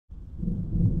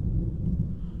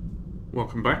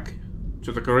Welcome back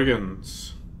to the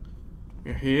Korrigans.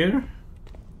 We're here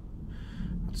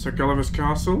at Sir Gulliver's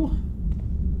Castle.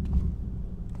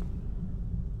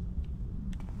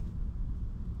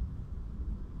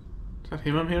 Is that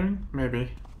him I'm hearing?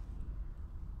 Maybe.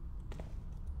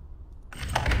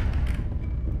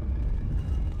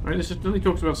 Right, this really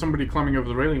talks about somebody climbing over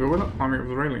the railing, but we're not climbing over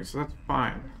the railing, so that's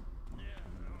fine.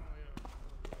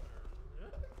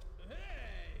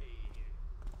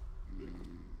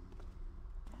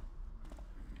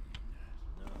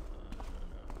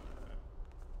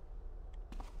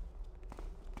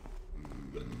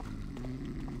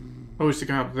 Oh, it's the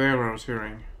guy up there I was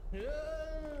hearing.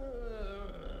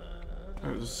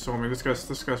 Oh, just saw me. This guy's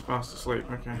fast asleep.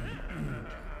 Okay.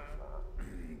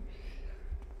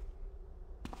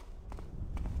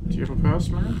 Do you have a purse,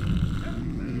 man?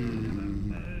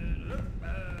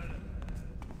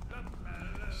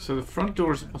 So the front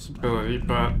door is a possibility,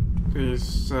 but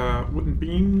these wooden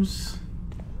beams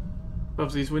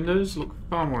above these windows look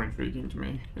far more intriguing to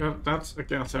me. Yeah, that's a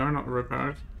gas arrow, not a rope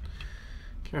arrow.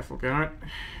 Careful, Garrett.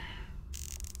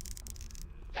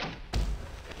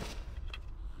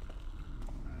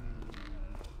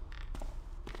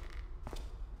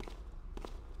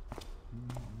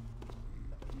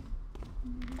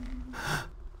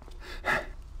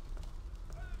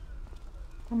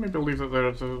 I'll maybe leave it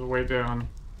there to the way down,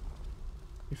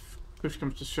 if push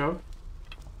comes to shove.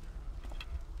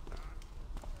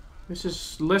 This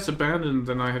is less abandoned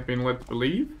than I had been led to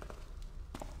believe.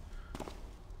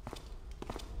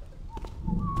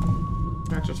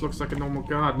 That just looks like a normal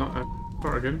guard, not a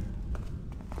Korrigan.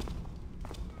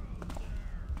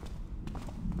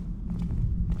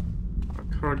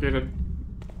 A corrugated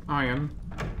iron.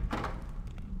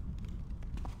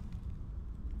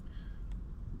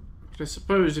 I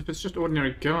suppose if it's just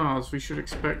ordinary guards, we should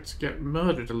expect to get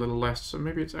murdered a little less, so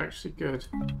maybe it's actually good.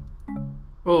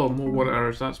 Oh, more water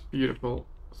arrows, that's beautiful.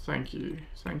 Thank you,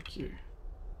 thank you.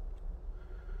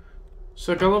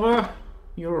 Sir Gulliver,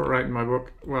 you're alright in my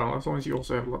book. Well, as long as you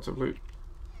also have lots of loot.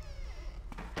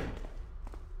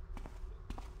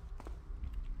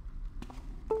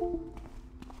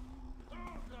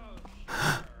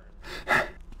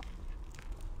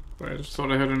 Right, I just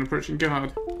thought I heard an approaching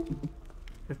guard.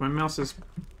 If my mouse is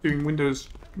doing Windows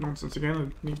nonsense again,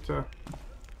 I need to...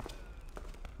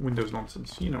 Windows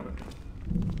nonsense, you know what I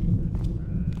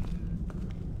mean.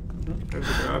 Oh, there's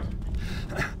a guard.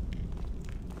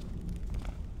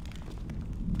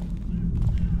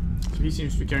 So he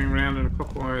seems to be going around in a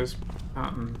clockwise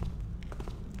pattern.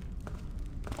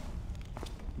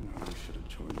 No, I should have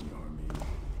joined the army.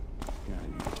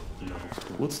 Yeah,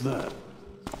 what's that?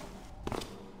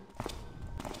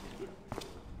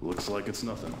 Looks like it's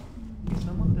nothing. Is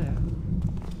someone there?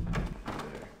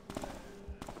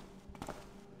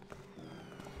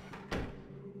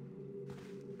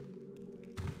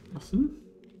 Nothing?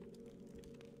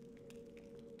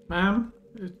 Ma'am?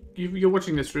 You're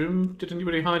watching this room. Did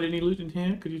anybody hide any loot in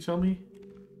here? Could you tell me?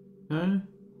 No?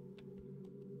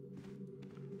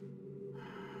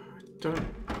 I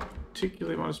don't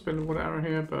particularly want to spend a water arrow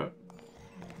here, but...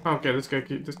 Okay, this guy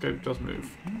does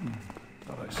move.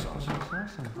 Thought I saw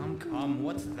something. Come,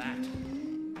 what's that?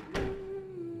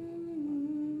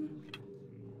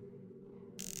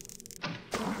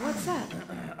 What's that?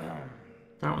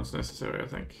 That one's necessary, I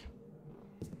think.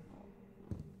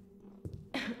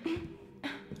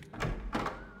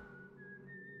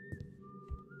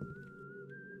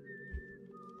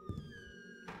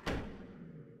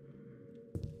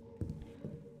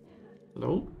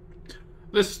 Hello?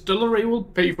 This Delray will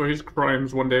pay for his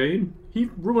crimes one day. He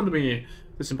ruined me.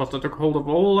 This impostor took hold of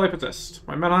all I possessed.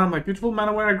 My manor, my beautiful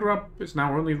manor where I grew up, is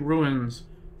now only ruins.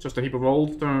 Just a heap of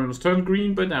old stones, turned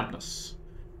green by dampness.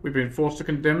 We've been forced to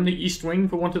condemn the East Wing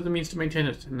for want of the means to maintain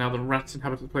it, and now the rats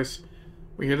inhabit the place.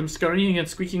 We hear them scurrying and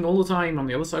squeaking all the time on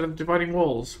the other side of the dividing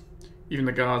walls. Even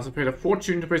the guards have paid a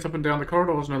fortune to pace up and down the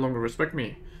corridors no longer respect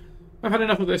me. I've had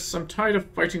enough of this. I'm tired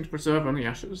of fighting to preserve only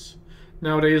ashes.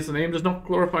 Nowadays, the name does not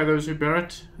glorify those who bear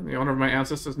it, and the honor of my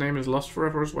ancestors' name is lost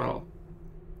forever as well.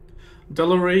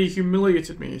 Delray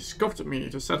humiliated me, scoffed at me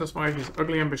to satisfy his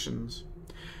ugly ambitions.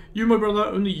 You, my brother,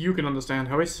 only you can understand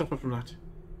how I suffer from that.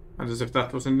 And as if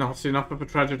that was not enough of a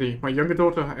tragedy, my younger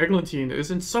daughter, Eglantine,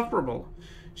 is insufferable.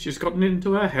 She has gotten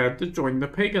into her head to join the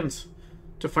pagans,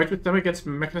 to fight with them against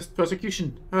mechanist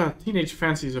persecution. Her teenage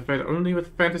fancies are fed only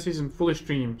with fantasies and foolish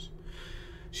dreams.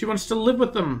 She wants to live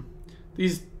with them.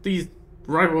 These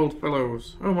ribald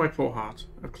fellows. Oh, my poor heart.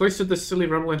 I've cloistered this silly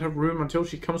rebel in her room until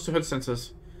she comes to her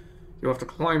senses. You'll have to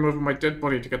climb over my dead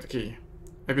body to get the key.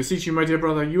 I beseech you, my dear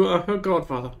brother, you are her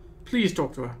godfather. Please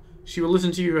talk to her. She will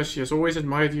listen to you as she has always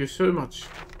admired you so much.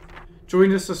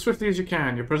 Join us as swiftly as you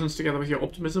can. Your presence together with your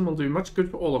optimism will do much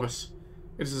good for all of us.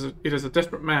 It is a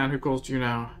desperate man who calls to you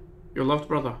now. Your loved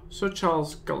brother, Sir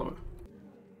Charles Gulliver.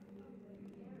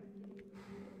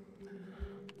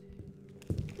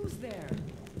 Who's there?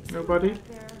 Nobody?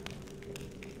 There?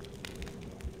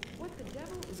 What the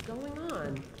devil is going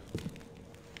on?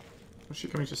 Was she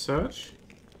coming to search?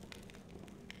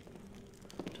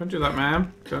 Don't do that,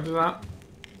 ma'am. Don't do that.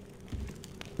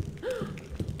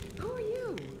 Who are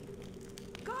you?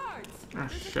 Guards! Ah,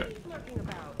 There's shit. a thief lurking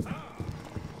about.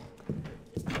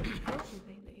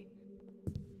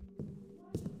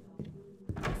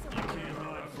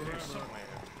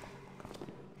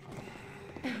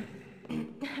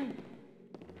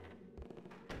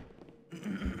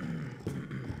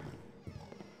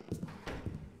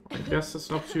 I guess that's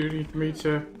an opportunity for me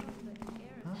to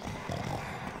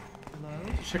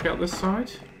check out this side.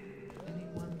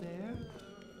 Anyone there?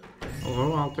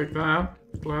 Although I'll take that out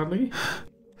gladly.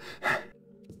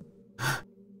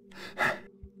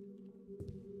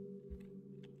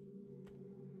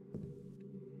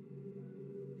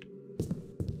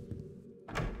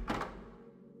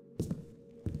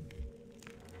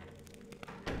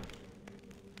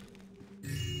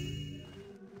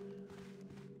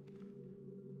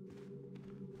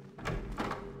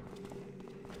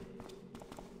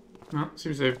 Well,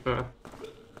 seems they've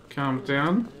calmed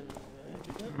down.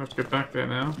 I have to get back there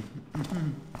now.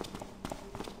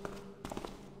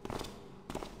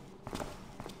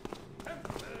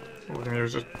 All I can hear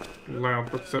is just loud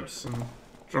footsteps and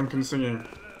drunken singing.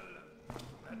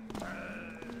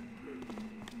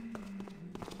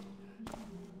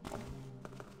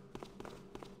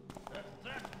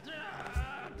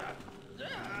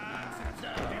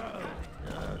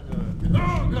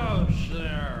 Oh gosh,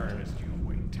 there! Just you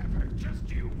wait, Tapper. Just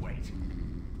you wait.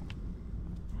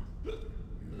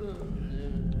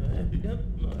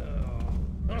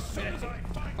 As soon as I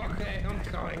find okay, I'm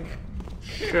coming.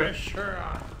 Shit. Sure.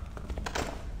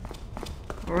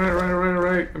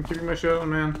 Alright. I'm keeping my shirt on,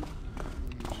 man.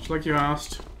 Just like you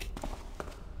asked.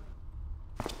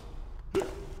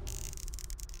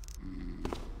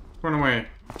 Run away.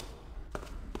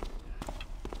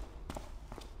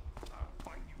 I'll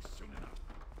find you soon enough.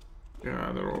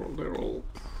 Yeah, they're all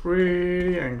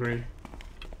pretty angry.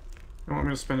 I want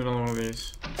me to spend another one of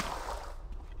these.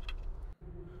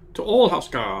 To all house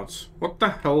guards, what the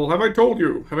hell have I told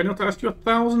you? Have I not asked you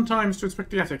 1,000 times to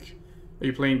inspect the attic? Are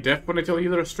you playing deaf when I tell you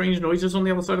there are strange noises on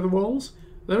the other side of the walls?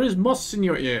 There is moss in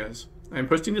your ears. I am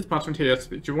posting this parchment here so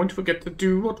that you won't forget to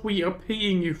do what we are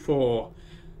paying you for.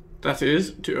 That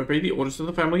is, to obey the orders of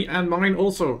the family and mine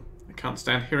also. I can't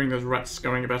stand hearing those rats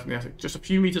scurrying about in the attic, just a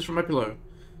few meters from my pillow.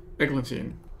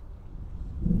 Eglantine.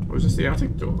 Or is this the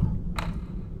attic door?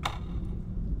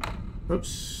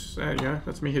 Oops. There you go.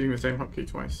 That's me hitting the same hotkey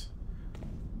twice.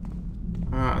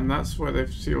 And that's where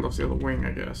they've sealed off the other wing,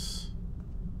 I guess.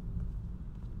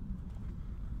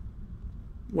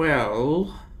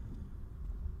 Well...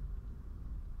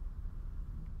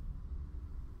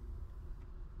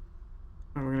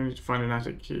 we're gonna need to find an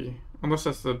attic key. Unless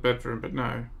that's the bedroom, but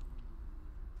no.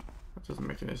 That doesn't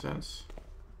make any sense.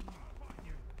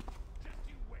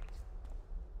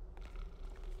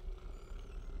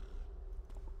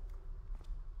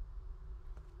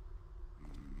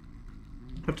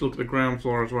 I have to look at the ground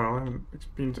floor as well. I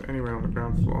haven't been to anywhere on the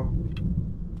ground floor.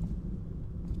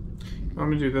 I'm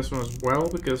going to do this one as well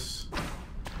because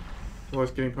otherwise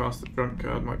getting past the drunk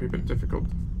card might be a bit difficult.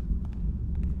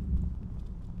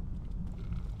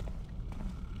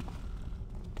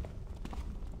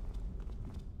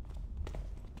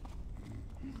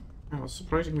 Oh, it's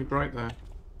surprisingly bright there.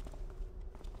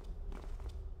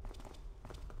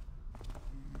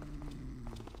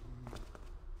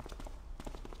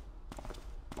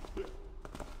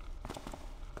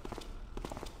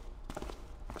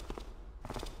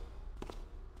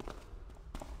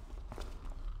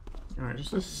 Alright,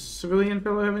 does this civilian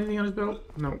fellow have anything on his belt?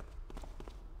 No.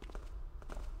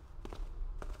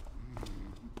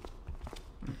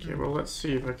 Okay, well let's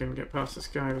see if I can get past this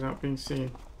guy without being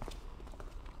seen.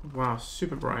 Wow,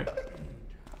 super bright.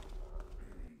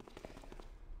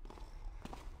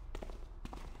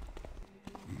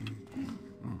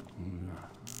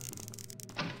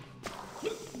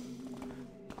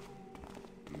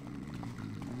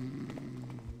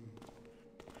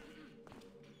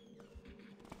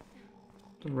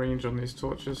 The range on these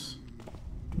torches.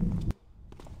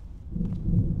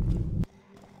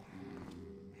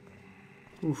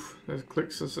 Oof, there's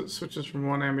clicks as it switches from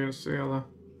one ambience to the other.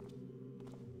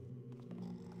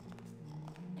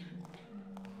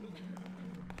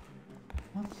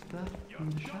 What's that in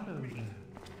the shadow there?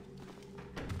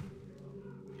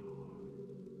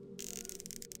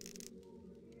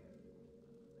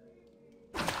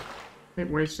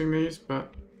 hate wasting these,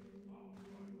 but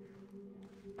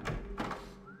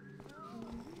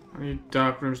I need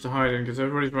dark rooms to hide in because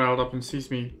everybody's riled up and sees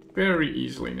me very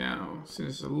easily now,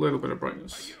 since there's a little bit of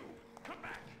brightness.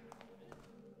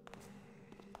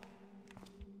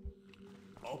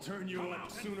 I'll turn you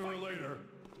up sooner or later.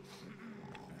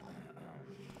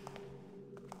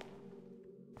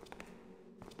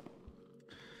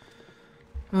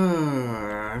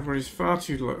 Everybody's far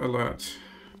too alert.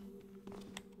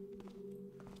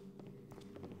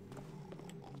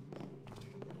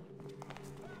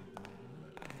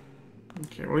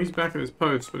 Okay, well he's back at his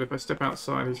post, but if I step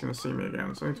outside he's going to see me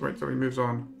again, so I need to wait till he moves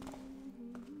on.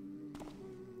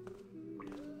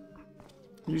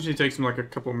 Usually takes him like a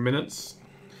couple of minutes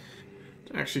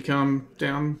to actually calm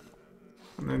down,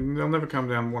 and then they'll never calm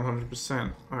down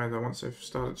 100% either once they've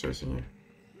started chasing you.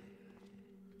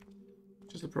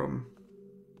 Which is the problem.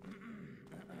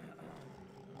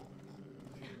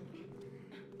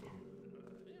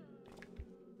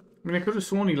 I mean, I could have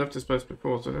sworn he left his post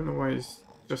before, so I don't know why he's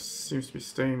just seems to be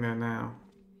staying there now.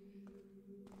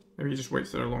 Maybe he just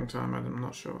waits there a long time, I'm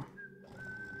not sure.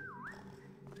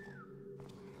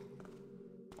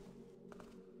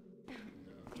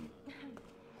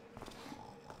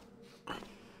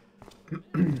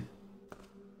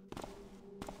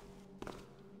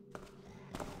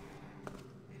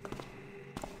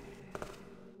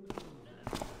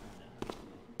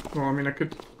 Well, I mean, I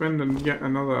could spend and get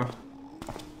another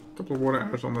couple of water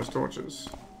arrows on those torches,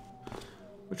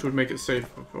 which would make it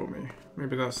safer for me.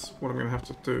 Maybe that's what I'm going to have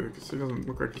to do, because he doesn't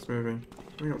look like he's moving.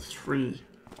 I got 3.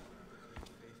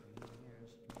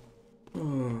 Oh.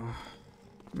 And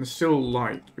it's still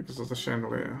light because of the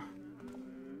chandelier.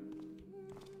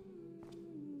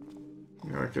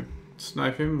 You know, I could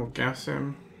snipe him or gas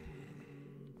him.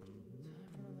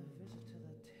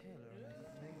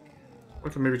 I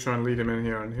can maybe try and lead him in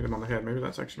here and hit him on the head. Maybe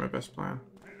that's actually my best plan.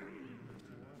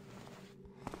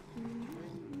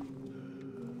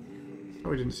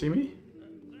 Oh, he didn't see me?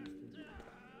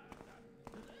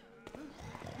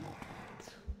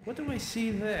 What do I see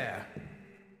there?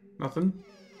 Nothing.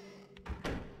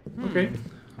 Okay.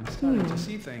 I'm starting to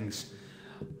see things.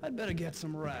 I'd better get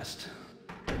some rest.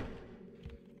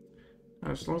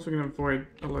 As long as we can avoid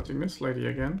alerting this lady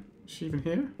again. Is she even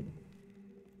here?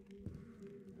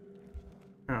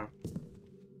 Oh.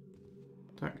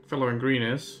 That fellow in green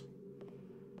is.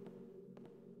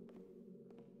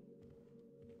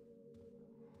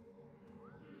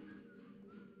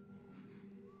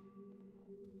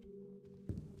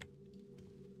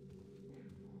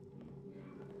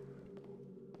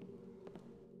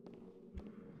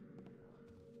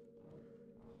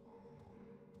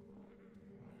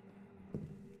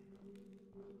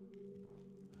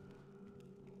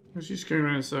 Is he just going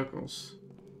around in circles?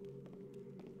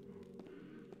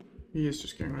 He is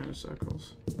just going around in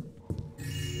circles.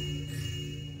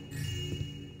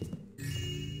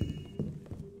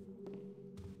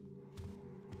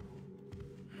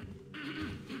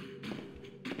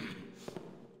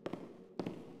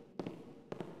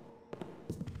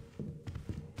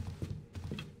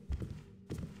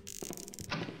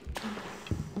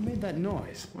 Who made that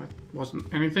noise? What?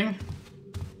 Wasn't anything?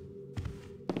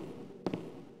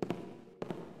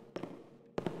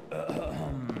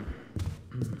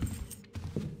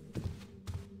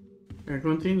 Yeah,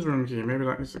 Glentine's room key. Maybe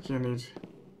that is the key I need.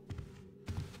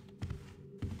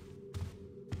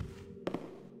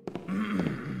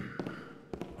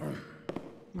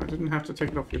 I didn't have to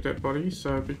take it off your dead body,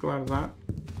 so be glad of that.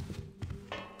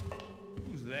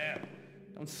 Who's there?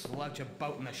 Don't slouch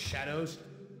about in the shadows.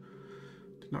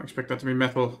 Did not expect that to be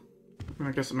metal. I mean,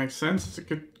 I guess it makes sense. It's a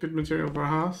good material for a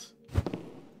house.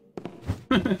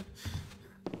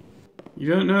 You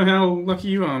don't know how lucky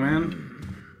you are, man.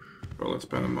 Well, let's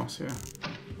burn the moss here.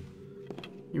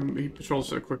 He patrols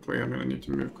so quickly, I'm going to need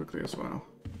to move quickly as well.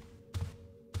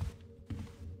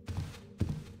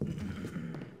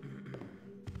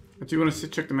 I do want to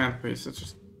check the mantelpiece. I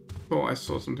just thought I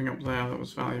saw something up there that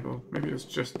was valuable. Maybe it was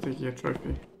just the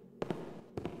trophy.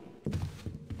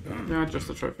 Yeah, just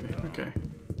the trophy. Okay.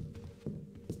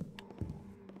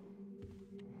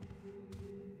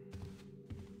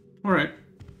 Alright.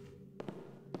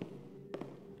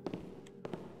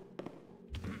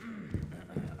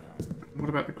 What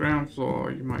about the ground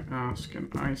floor, you might ask,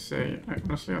 and I say,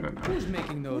 honestly, I don't know. Who's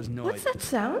making those noises? What's that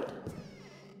sound?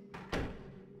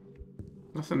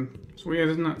 Nothing. It's weird,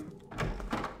 isn't it?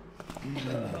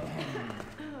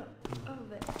 Oh,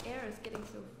 the air is getting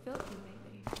so filthy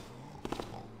lately.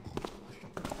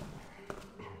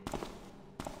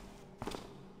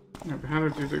 No, but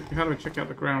how do I check out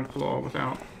the ground floor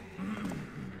without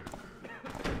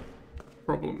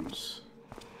problems?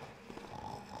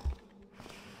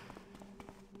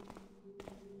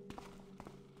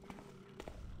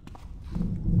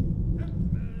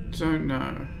 don't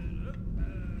know.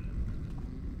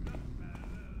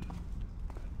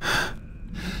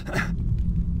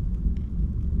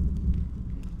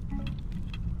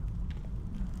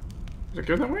 Does it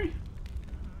go that way?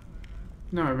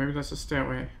 No, maybe that's a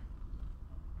stairway.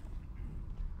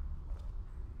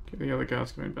 Okay, the other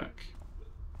guy's coming back.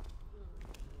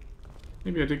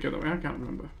 Maybe I did go that way, I can't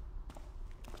remember.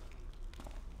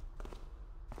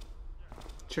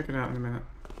 Check it out in a minute.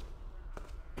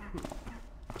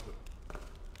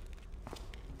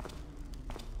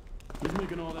 Who's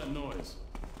making all that noise?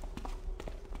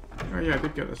 Oh yeah, I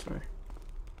did go this way.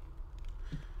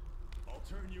 I'll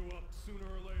turn you up sooner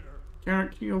or later.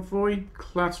 Garrett, can you avoid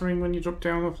clattering when you drop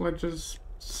down off ledges?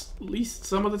 At least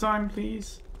some of the time,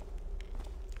 please?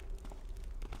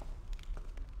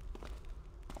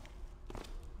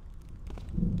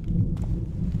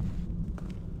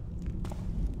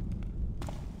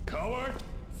 Coward,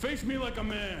 face me like a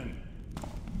man.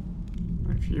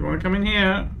 If you want to come in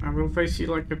here, I will face you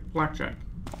like a blackjack.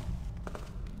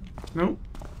 Nope.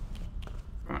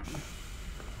 Fine.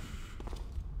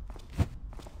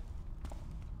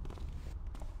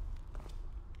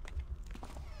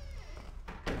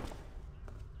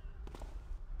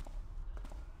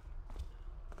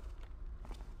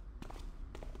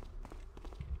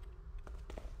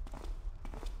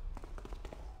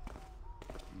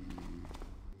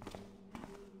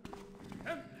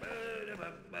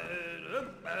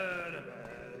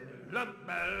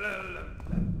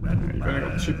 You better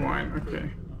got cheap wine, okay.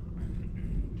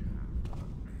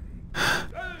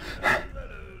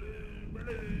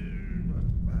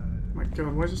 My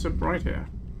god, why is it so bright here?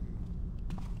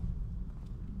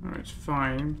 Alright,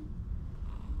 fine.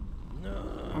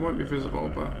 I won't be visible,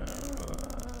 but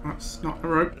that's not a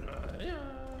rope.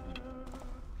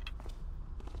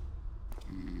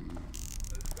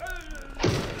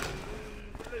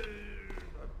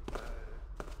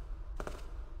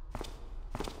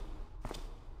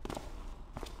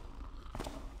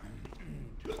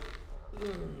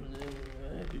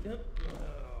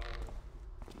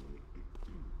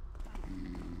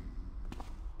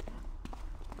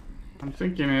 I'm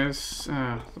thinking is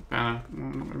the banner.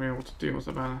 I'm not gonna be able to deal with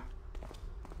the banner.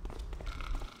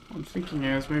 What I'm thinking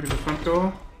is maybe the front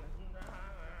door.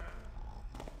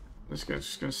 This guy's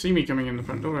just gonna see me coming in the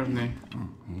front door, isn't he?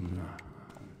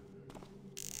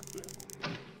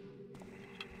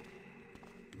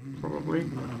 Probably.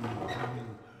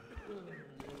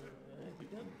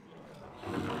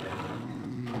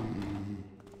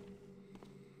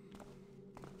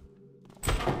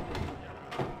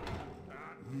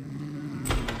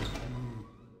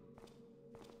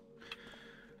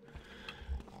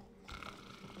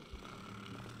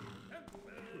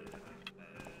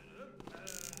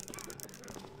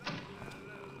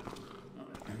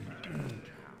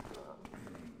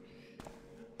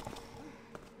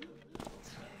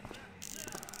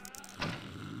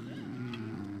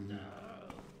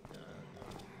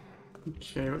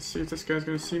 Okay, let's see if this guy's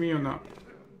gonna see me or not.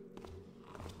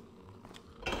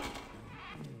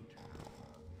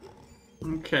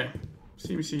 Okay,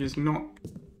 CBC is not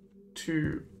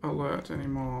too alert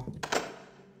anymore.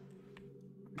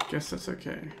 I guess that's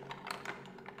okay.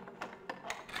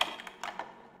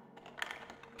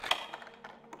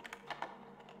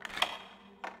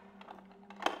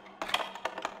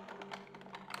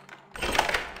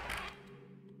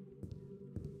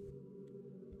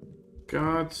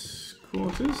 Guards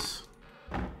quarters.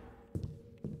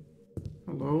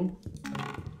 Hello.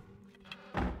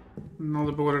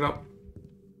 Another boarded up.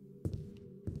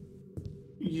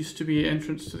 Used to be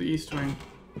entrance to the east wing.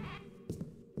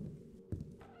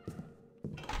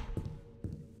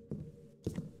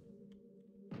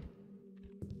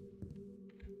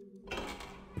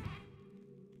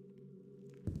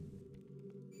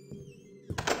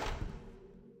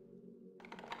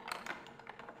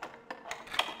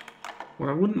 What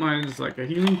I wouldn't mind is like a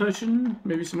healing potion,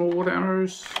 maybe some more water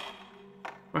arrows.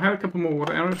 If I had a couple more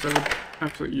water arrows, I would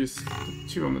absolutely use the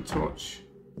two on the torch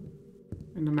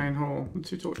in the main hall, the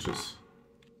two torches.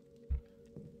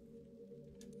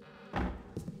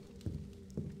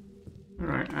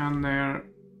 Alright, and their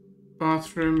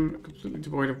bathroom completely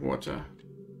devoid of water.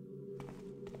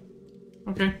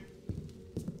 Okay.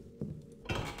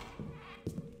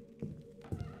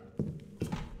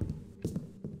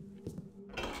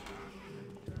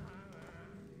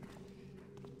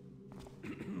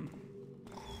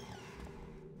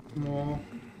 More.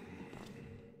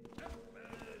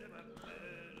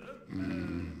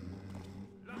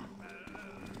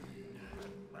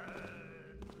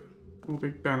 All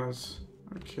big banners.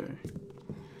 Okay.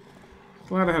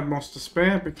 Glad I had moss to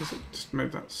spare because it just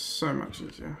made that so much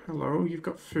easier. Hello, you've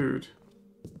got food.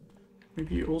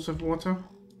 Maybe you also have water?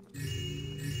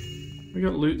 We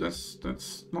got loot,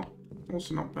 that's not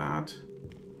also not bad.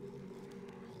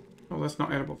 Oh, that's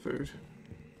not edible food.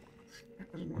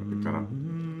 I didn't want to pick that up.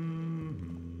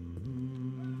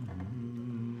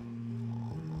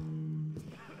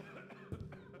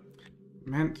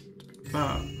 Meant to pick that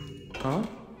up. Huh?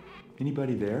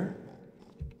 Anybody there?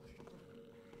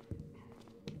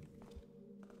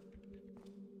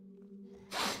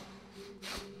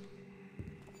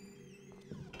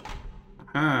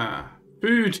 Ah,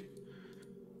 food!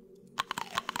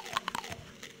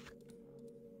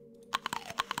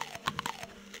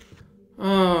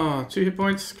 Oh, 2 hit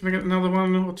points. Can I get another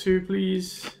one or two,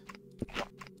 please?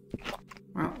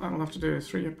 Well, that'll have to do.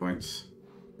 3 hit points.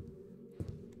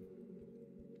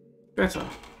 Better.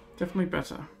 Definitely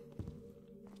better.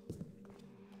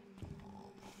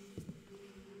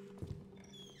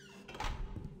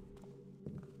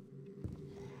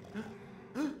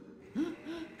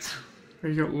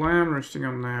 You got lamb roasting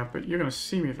on there, but you're gonna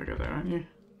see me if I get there, aren't you?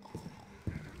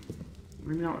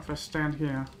 Maybe not if I stand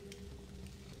here.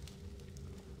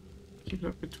 Keep it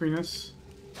up between us.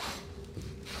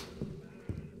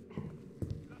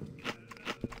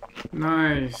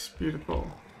 Nice,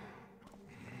 beautiful.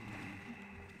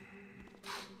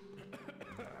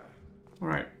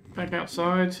 Alright, back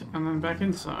outside and then back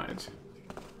inside.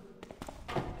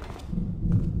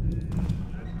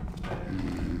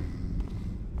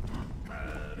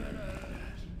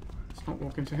 Let's not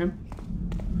walk into him.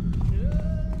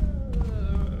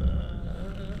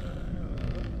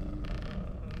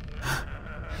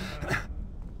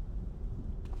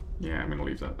 Yeah, I'm gonna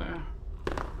leave that there.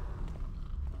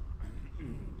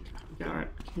 Garrett,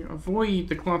 can you avoid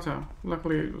the clutter?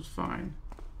 Luckily it was fine.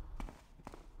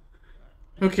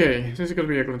 Okay, this is gonna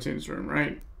be Eglinton's room,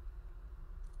 right?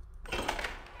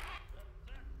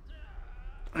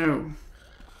 Oh.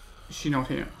 Is she not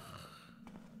here?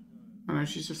 Oh no,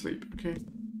 she's asleep, okay.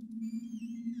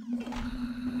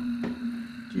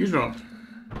 Dewdrop.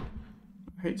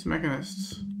 Hates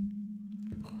mechanists.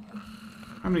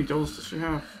 How many dolls does she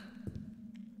have?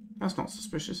 That's not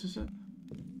suspicious, is it?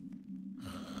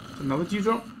 Another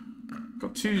dewdrop?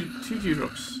 Got two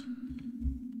dewdrops.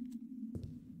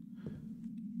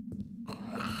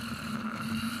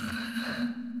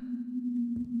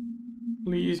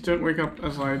 Please don't wake up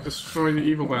as I destroy the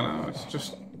evil banner. It's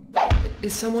just...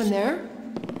 Is someone there?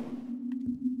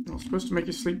 Not supposed to make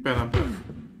you sleep better, but...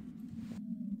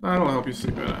 that'll help you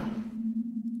sleep better.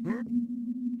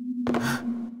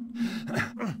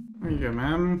 There you go,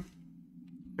 man.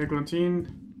 Eglantine.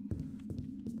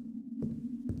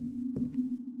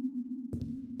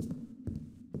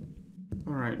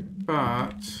 Alright,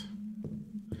 but...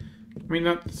 I mean,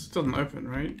 that doesn't open,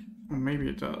 right? Or maybe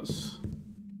it does.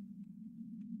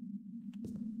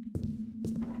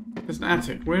 There's an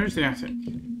attic. Where is the attic?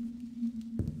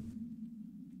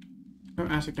 No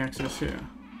attic access here.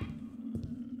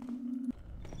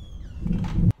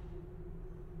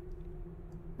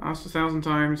 Asked 1,000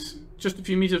 times. Just a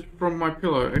few meters from my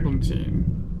pillow, Eglantine.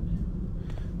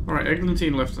 Alright,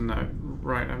 Eglantine left a note.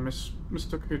 Right, I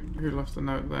mistook who left the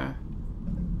note there.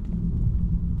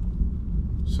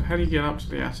 So how do you get up to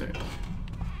the attic?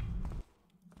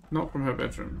 Not from her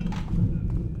bedroom.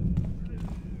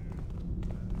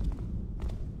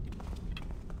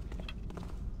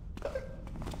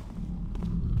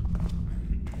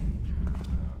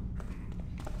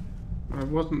 I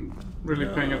wasn't really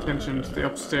paying attention to the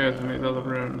upstairs and the other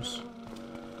rooms.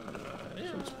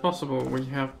 So it's possible we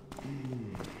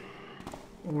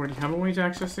already have a way to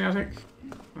access the attic.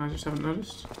 I just haven't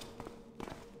noticed.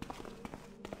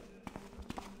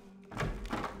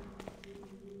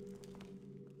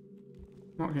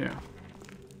 Not here.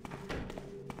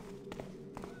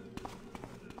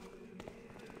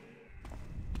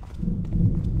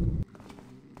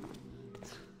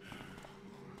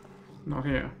 Not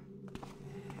here.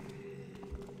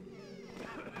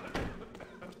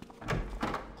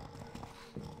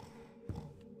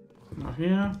 Not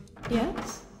here.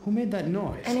 Yes? Who made that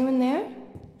noise? Anyone there?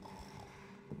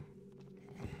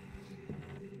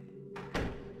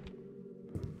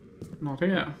 Not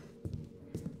here.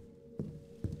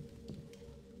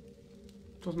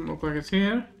 Doesn't look like it's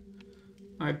here.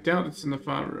 I doubt it's in the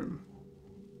fire room.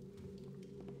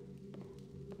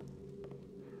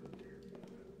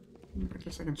 I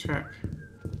guess I can check.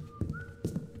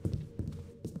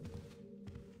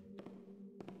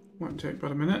 Won't take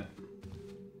but a minute.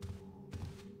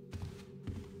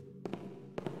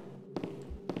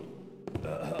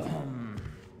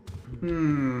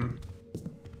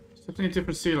 It's definitely a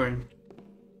different ceiling.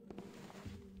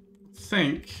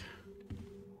 think.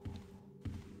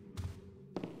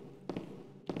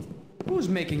 Who's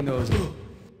making those? I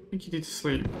think you need to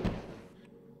sleep.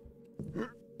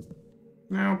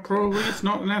 Now, probably it's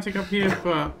not an attic up here,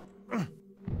 but...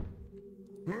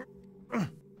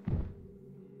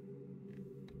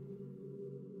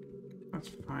 That's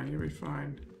fine, you'll be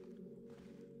fine.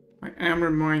 I am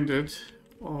reminded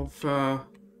of the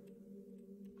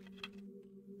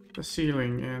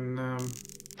ceiling in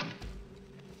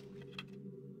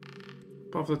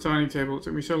above the tiny table. It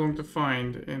took me so long to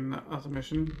find in that other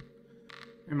mission.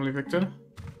 Emily Victor.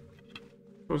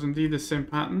 It was indeed the same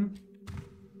pattern.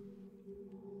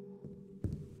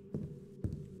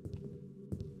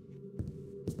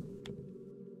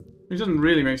 It doesn't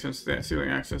really make sense that ceiling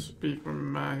access would be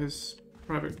from his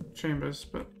private chambers,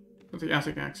 but the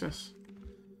attic access.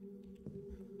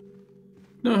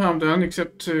 No harm done,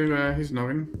 except to his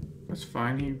noggin. That's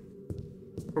fine, he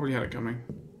probably had it coming.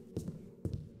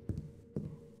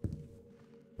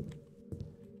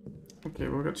 Okay,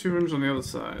 well, we've got 2 rooms on the other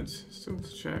side. Still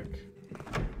to check.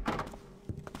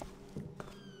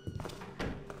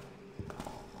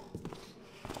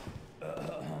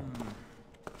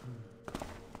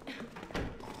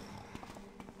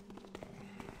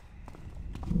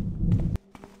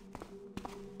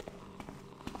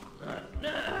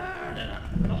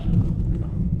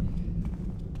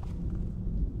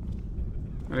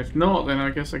 And if not, then I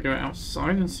guess I go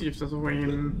outside and see if there's a way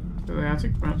in to the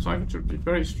attic from outside, which would be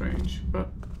very strange, but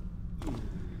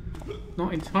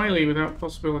not entirely without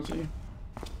possibility.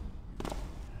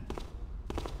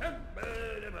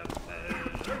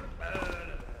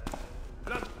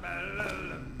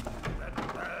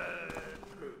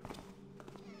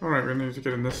 Alright, we need to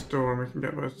get in this door and we can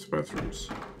get both rooms.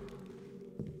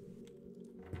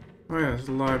 Oh yeah, there's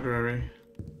the library.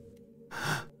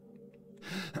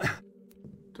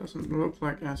 Doesn't look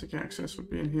like attic access would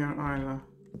be in here either.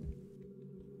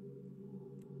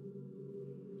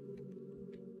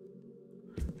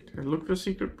 Did I look for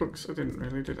secret books? I didn't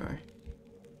really, did I?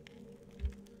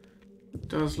 It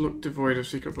does look devoid of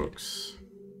secret books.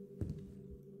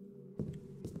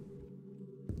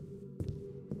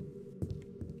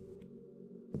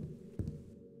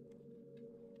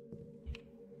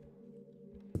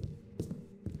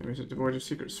 Is it devoid of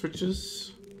secret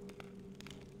switches?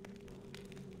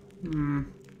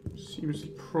 Seems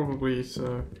probably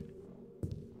so.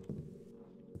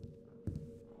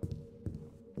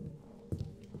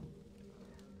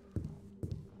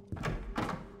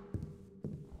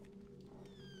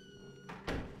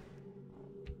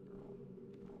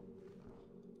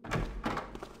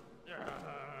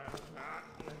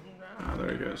 Ah,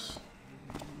 there he goes.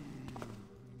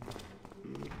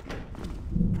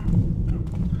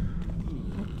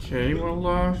 Okay,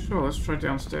 well, sure, let's try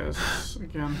downstairs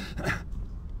again.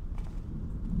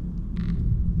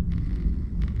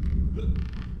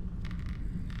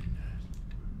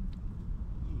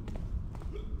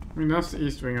 I mean, that's the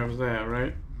east wing over there,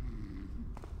 right?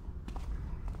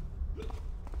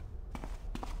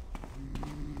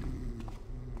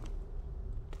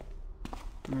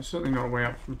 And there's certainly not a way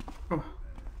up from... Oh.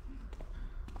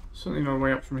 Certainly not a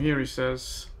way up from here, he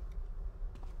says.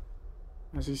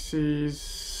 As he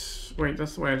sees... Wait,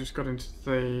 that's the way I just got into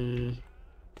the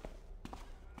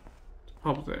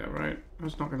pub there, right?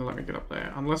 It's not going to let me get up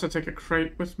there. Unless I take a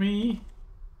crate with me.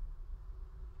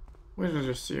 Where did I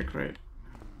just see a crate?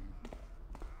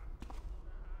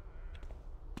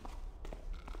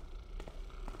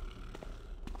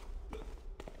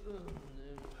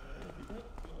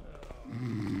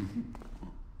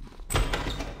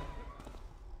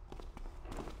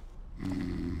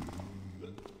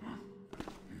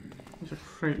 There's a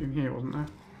crate in here, wasn't there?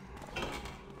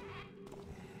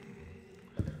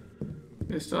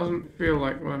 This doesn't feel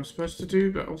like what I'm supposed to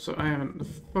do, but also I haven't the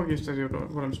foggiest idea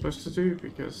about what I'm supposed to do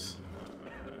because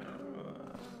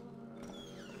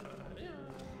I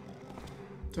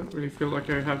don't really feel like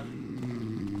I have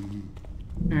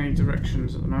any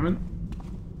directions at the moment.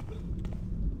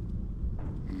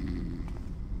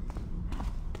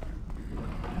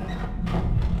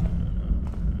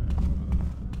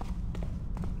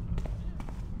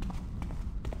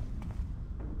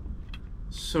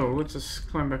 So let's just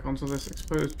climb back onto this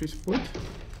exposed piece of wood.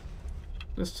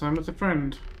 This time with a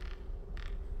friend.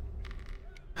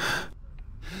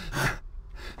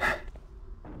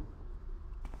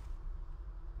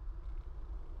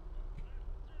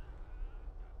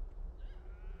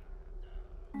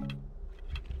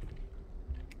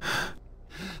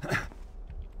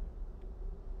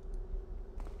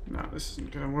 No, this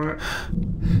isn't gonna work.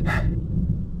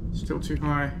 Still too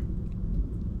high.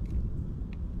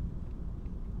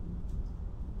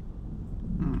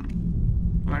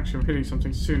 actually I'm hitting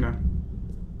something sooner.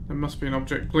 There must be an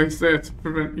object placed there to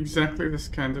prevent exactly this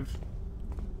kind of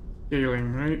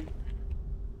scaling, right?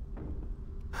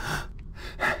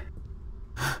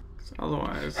 'Cause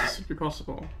otherwise, this would be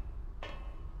possible.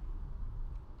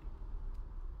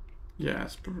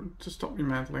 Yes, to stop me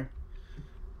mantling.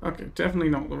 Okay, definitely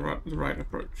not the right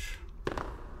approach.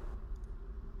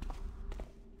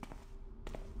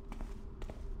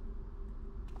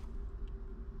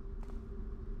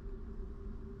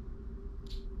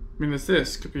 I mean, there's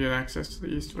this, could be an access to the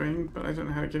east wing, but I don't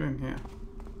know how to get in here.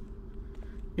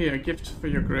 Here, a gift for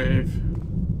your grave.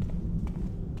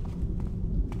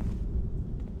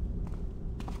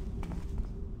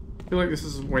 I feel like this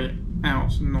is a way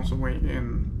out, not a way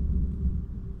in.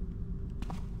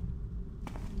 I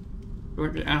feel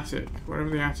like the attic,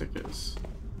 wherever the attic is,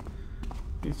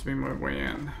 needs to be my way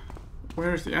in.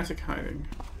 Where is the attic hiding?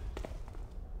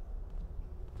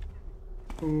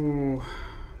 Ooh,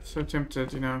 so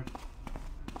tempted, you know.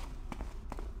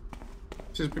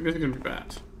 This is going to be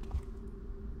bad.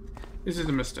 This is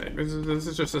a mistake. This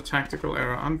is just a tactical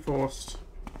error, unforced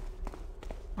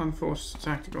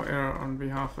tactical error on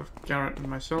behalf of Garrett and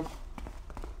myself.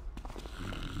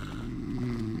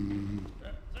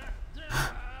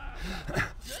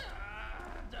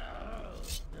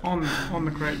 On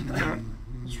the crate, Garrett.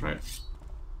 That's right.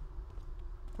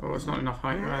 Oh, it's not enough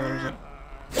height either, is it?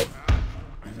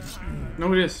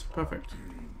 No, it is. Perfect.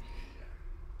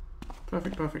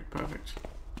 Perfect, perfect, perfect.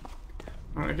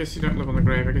 Alright, I guess you don't live on the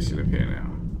grave. I guess you live here now.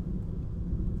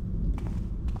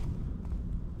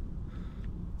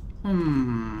 I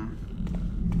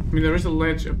mean, there is a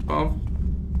ledge above.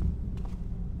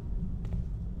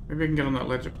 Maybe I can get on that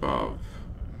ledge above.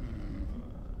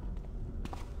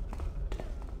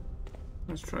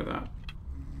 Let's try that.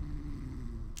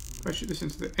 If I shoot this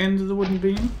into the end of the wooden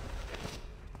beam.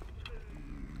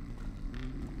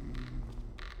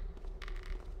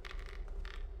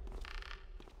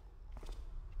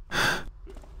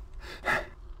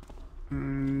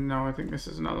 No, I think this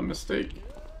is another mistake.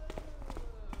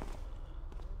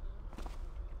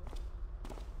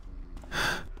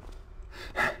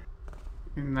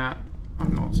 In that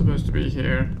I'm not supposed to be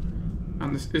here,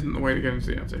 and this isn't the way to get into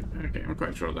the attic. Okay, I'm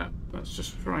quite sure of that. Let's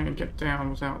just try and get down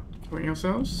without killing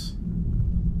ourselves.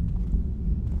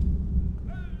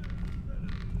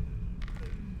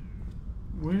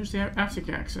 Where's the attic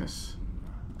access?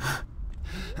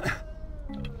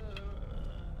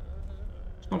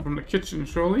 It's not from the kitchen,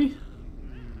 surely?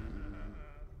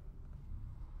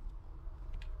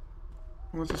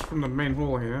 Unless it's from the main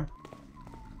hall here.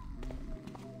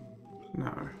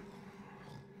 No.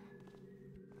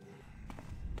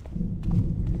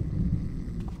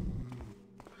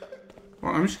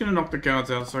 Well, I'm just gonna knock the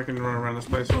guards out so I can run around this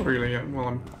place freely while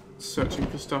I'm searching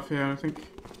for stuff here, I think.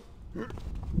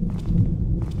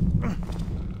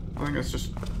 I think that's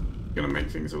just gonna make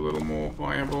things a little more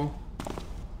viable.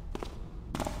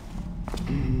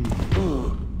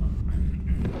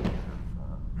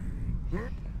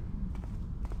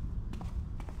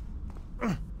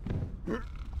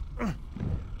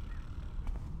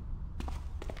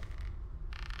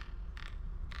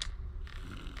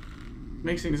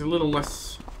 Makes things a little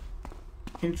less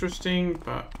interesting,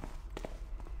 but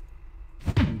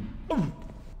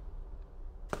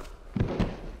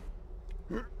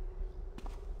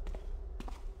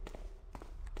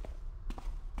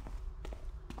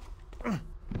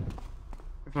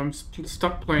if I'm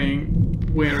stuck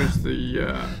playing, where is the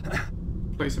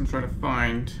place I'm trying to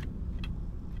find?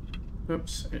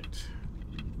 Oops, 8.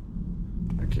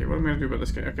 Okay, what am I going to do about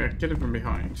this guy? Okay, get him from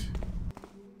behind.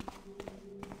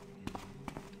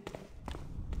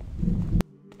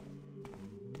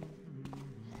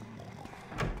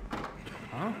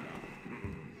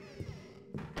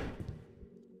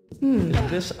 Is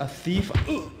this a thief?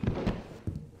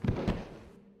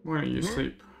 Why don't you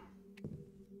sleep?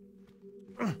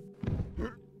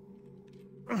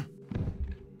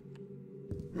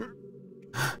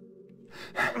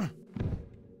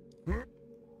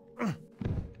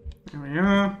 There we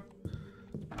are.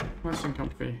 Nice and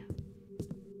comfy.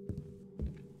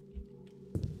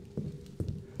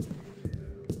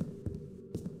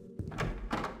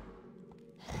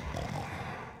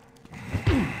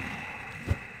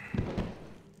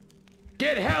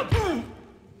 Get help!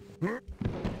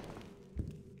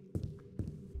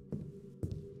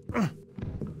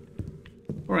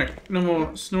 Alright, no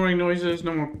more snoring noises,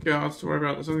 no more guards to worry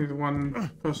about. There's only the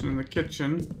one person in the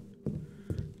kitchen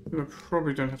who I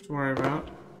probably don't have to worry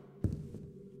about.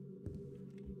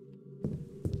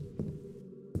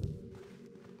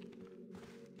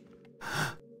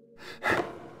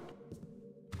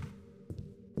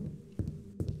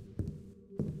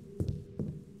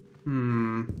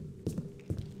 Hmm.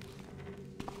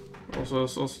 Also,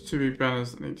 there's also two big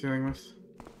banners that need dealing with.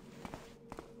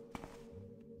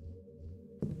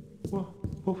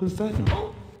 What was that?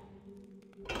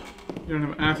 You don't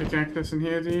have attic access in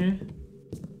here, do you?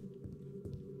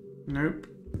 Nope.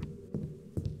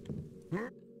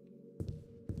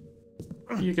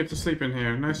 You get to sleep in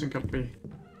here, nice and comfy.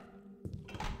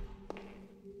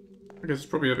 I guess it's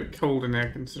probably a bit cold in there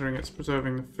considering it's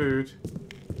preserving the food.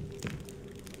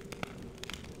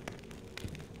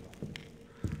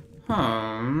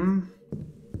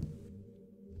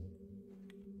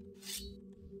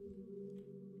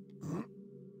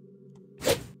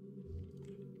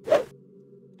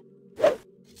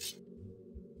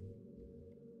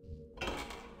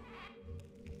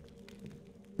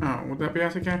 Oh, would that be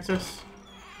attic access?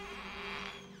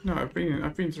 No, I've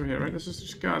been through here, right? This is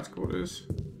just guards' quarters.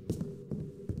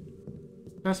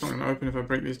 That's not going to open if I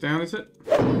break these down, is it?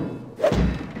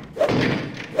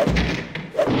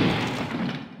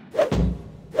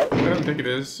 I don't think it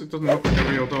is. It doesn't look like a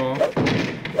real door.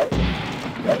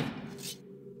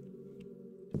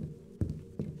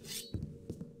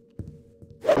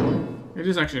 It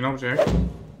is actually an object.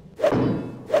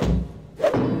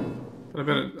 But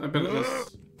I bet it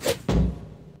is.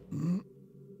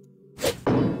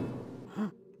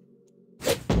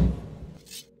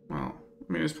 Well,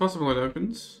 I mean, it's possible it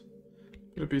opens.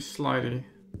 It'll be slidey.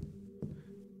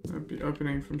 It'll be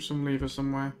opening from some lever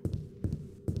somewhere.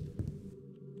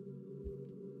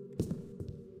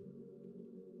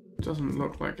 Doesn't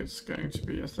look like it's going to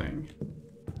be a thing.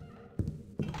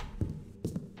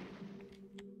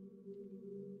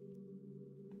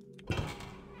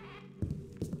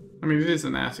 I mean, it is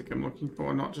an attic I'm looking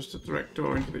for, not just a direct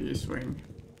door into the east wing.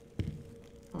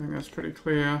 I think that's pretty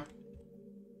clear.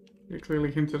 Pretty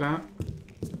clearly hinted at.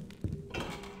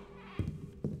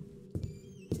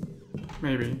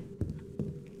 Maybe.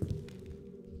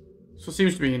 So it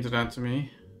seems to be hinted at to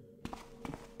me.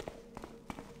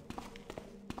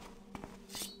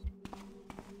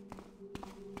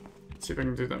 Let's see if I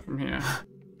can do that from here.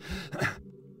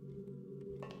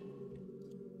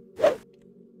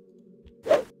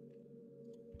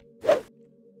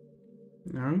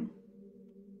 No?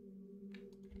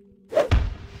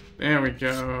 There we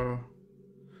go.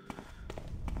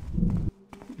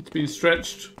 It's been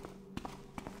stretched.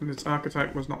 And its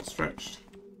archetype was not stretched.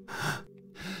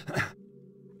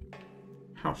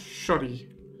 How shoddy.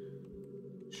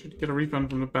 Should get a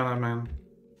refund from the banner man.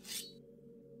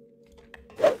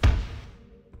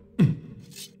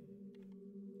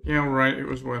 Yeah, right, it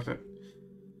was worth it.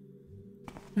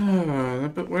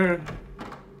 But where...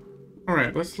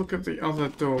 Alright, let's look at the other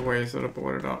doorways that are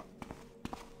boarded up.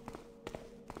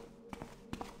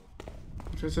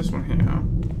 There's this one here.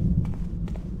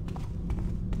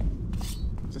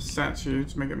 It's a statue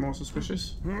to make it more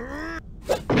suspicious.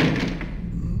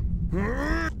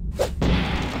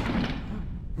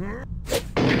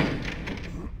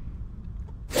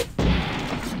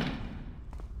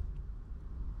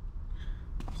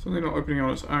 Certainly not opening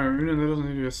on its own, and there doesn't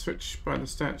need to be a switch by the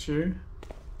statue.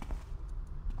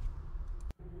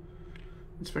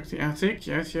 Inspect the attic.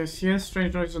 Yes, yes, yes.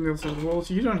 Strange noises on the other side of the wall.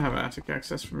 So you don't have attic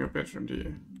access from your bedroom, do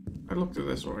you? I looked at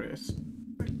this already.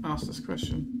 I asked this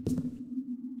question.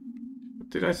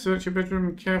 Did I search your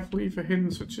bedroom carefully for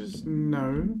hidden switches?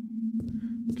 No.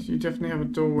 Because you definitely have a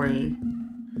doorway.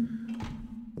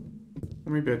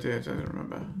 Or maybe I did. I don't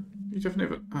remember. You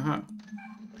definitely have a...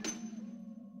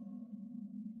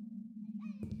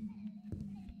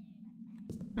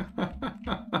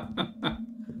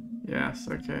 Yes,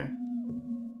 okay.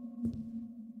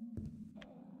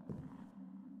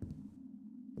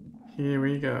 Here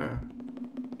we go.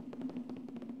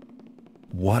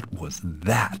 What was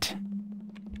that?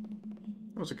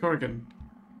 That was a Korrigan.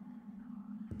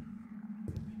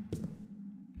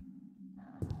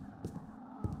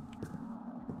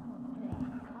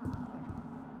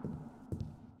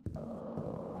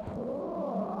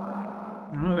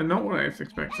 No, they're not what I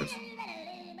expected.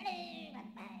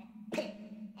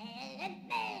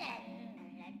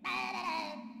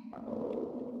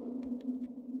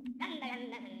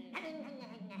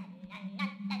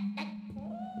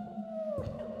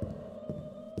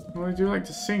 Well, they do like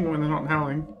to sing when they're not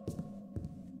howling.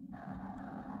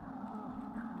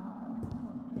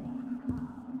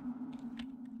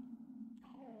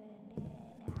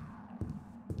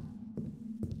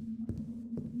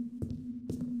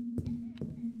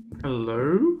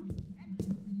 Hello?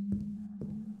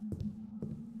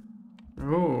 Oh,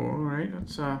 alright,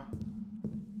 that's a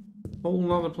whole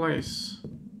nother place.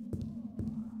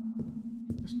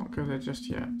 Let's not go there just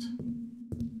yet.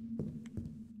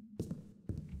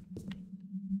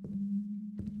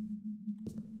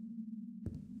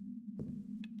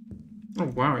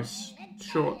 Oh wow, it's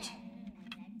short.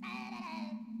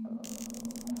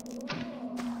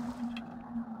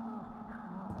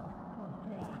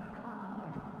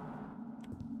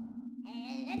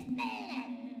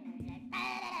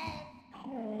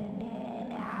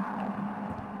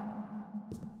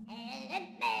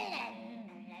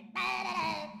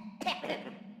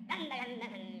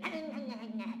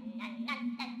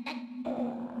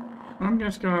 I'm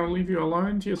just gonna leave you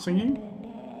alone to your singing.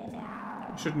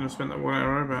 I shouldn't have spent that one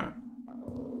arrow,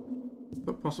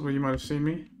 but possibly you might have seen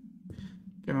me.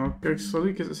 Again, I'll go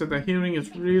slowly because it said their hearing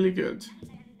is really good.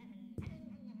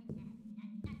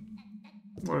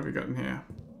 What have we got in here?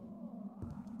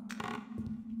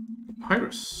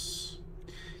 Papyrus.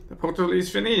 The portal is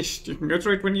finished. You can go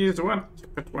through it when you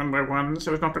want, but one by one,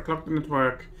 so as not to clog the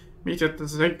network. Meet at the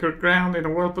sacred ground in a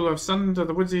whirlpool of sun to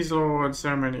the Woodsy's Lord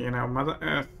ceremony in our Mother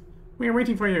Earth. We are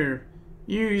waiting for you.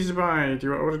 You abide.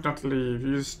 You are ordered not to leave.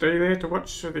 You stay there to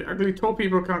watch so the ugly tall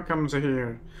people can't come to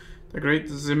here. The great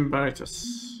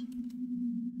Zimbritus.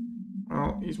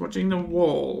 Well, he's watching the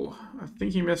wall. I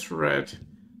think he misread.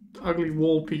 The ugly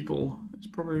wall people. That's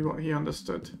probably what he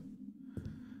understood.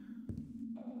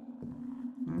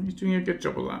 Well, he's doing a good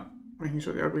job of that. Making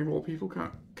sure the ugly wall people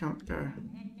can't go.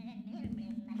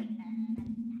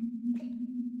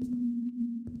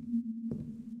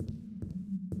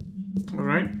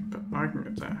 Alright, but I can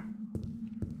get there.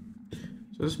 So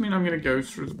does this mean I'm going to go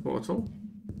through the portal?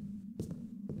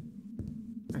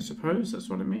 I suppose that's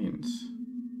what it means.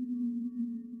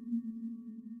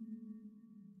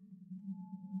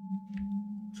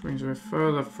 Which means we're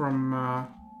further from my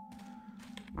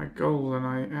goal than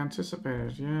I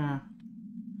anticipated, yeah.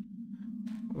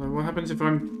 Although what happens if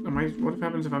what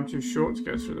happens if I'm too short to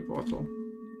go through the portal?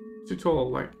 Too tall,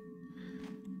 like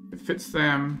it fits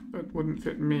them but wouldn't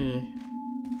fit me.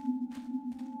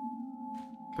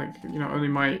 Like, you know, only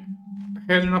my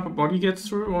head and upper body gets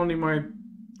through, or only my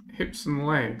hips and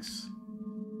legs.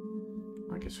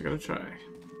 I guess we gotta try.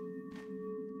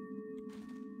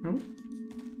 Nope.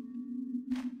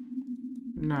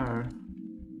 No.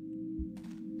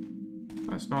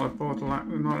 That's not a portal, not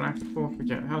an active portal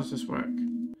yet. How does this work?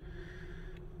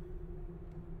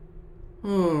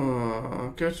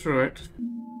 Oh, go through it.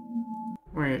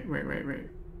 Wait.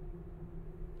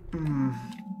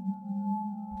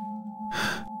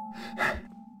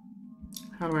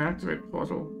 How do I activate the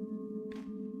portal?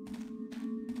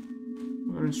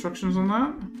 Are there instructions on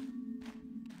that?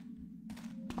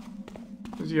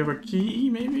 Does he have a key,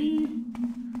 maybe?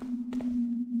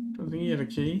 Don't think he had a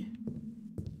key.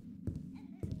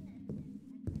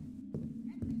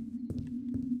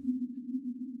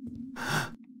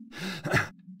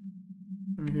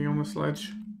 Anything on the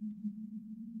sledge?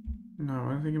 No, I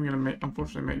don't think I'm gonna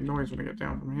unfortunately make noise when I get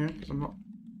down from here, because I'm not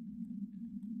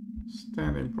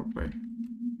standing properly.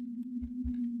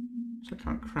 So I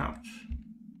can't crouch.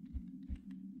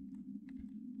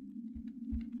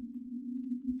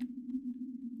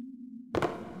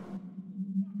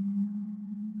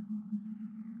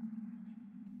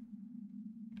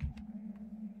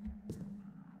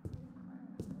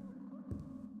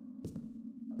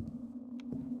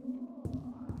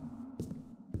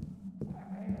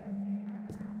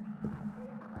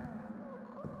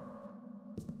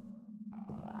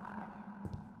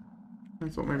 I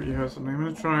thought maybe you heard something.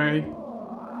 I'm gonna try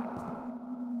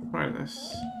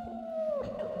this.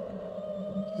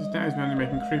 His dad's only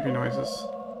making creepy noises.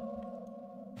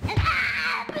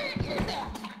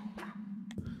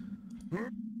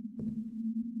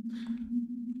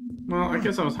 Well, I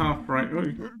guess I was half right. Oh,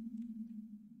 he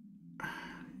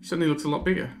suddenly looks a lot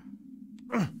bigger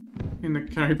in the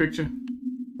carry picture.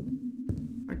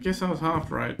 I guess I was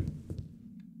half right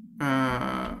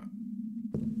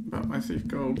about my thief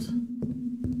gold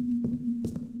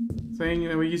thing. You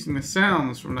know, we're using the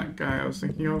sounds from that guy I was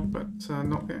thinking of, but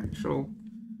not the actual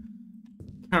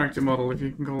character model, if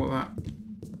you can call it that.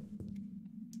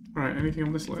 Right, anything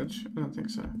on this ledge? I don't think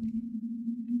so.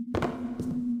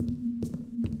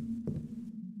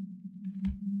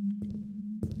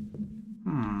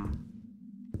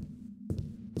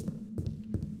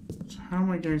 So how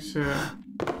am I going to...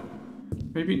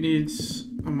 Maybe it needs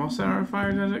a moss arrow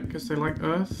fired at it, because they like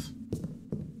earth.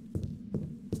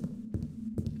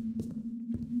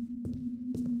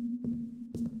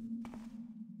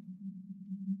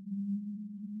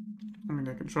 I mean,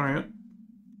 I could try it.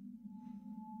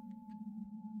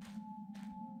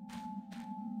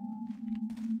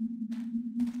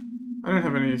 I don't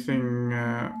have anything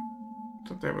that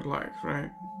they would like, right?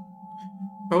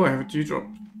 Oh, I have a dewdrop.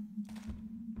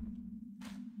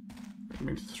 I didn't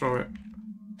mean to throw it.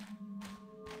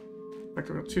 In fact,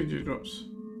 I've got 2 dewdrops.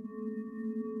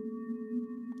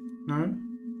 No?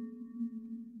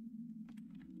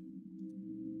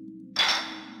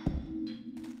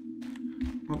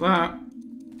 Well, that...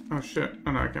 Oh, shit.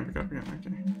 Oh, no, I can't pick up again.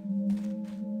 Okay.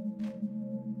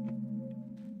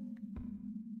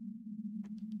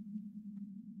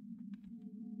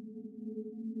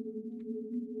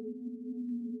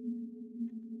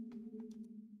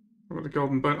 What about the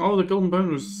golden bone? Oh, the golden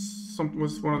bone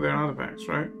was one of their artifacts,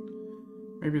 right?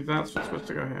 Maybe that's what's supposed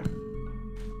to go here.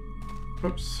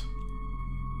 Oops.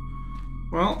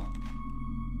 Well,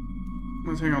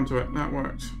 let's hang on to it. That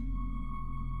worked.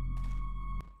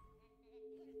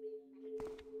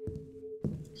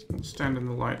 Let's stand in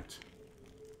the light.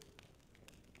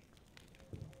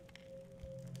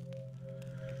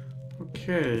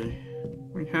 Okay.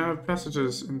 We have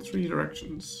passages in 3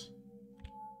 directions.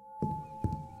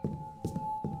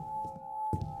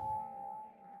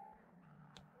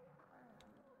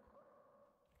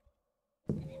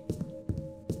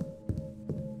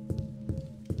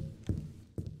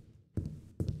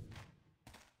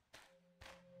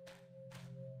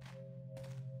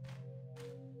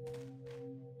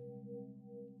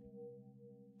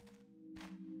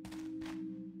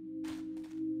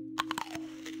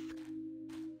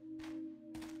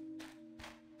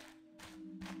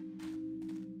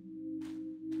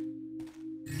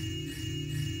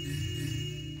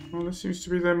 Well, this seems to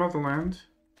be their motherland.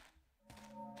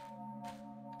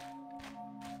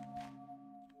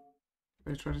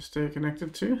 They try to stay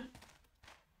connected to.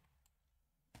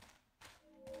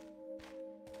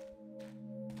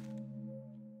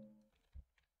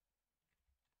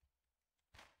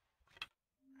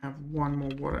 I have one more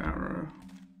water arrow.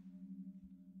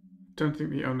 Don't think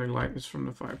the only light is from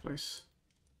the fireplace.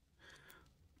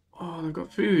 Oh, they've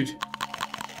got food.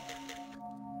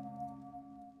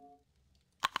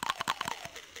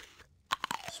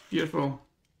 It's beautiful.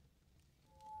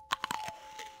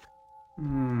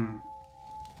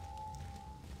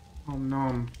 Oh,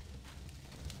 nom.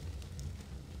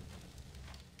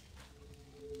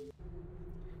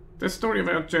 The story of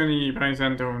our journey by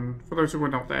Zandone, for those who were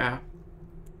not there.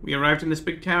 We arrived in this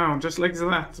big town, just like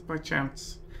that, by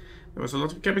chance. There was a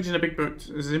lot of cabbage in a big boat.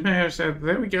 Zimmer said,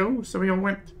 there we go, so we all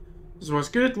went. This was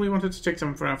good, we wanted to take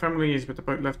some for our families, but the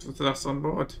boat left with us on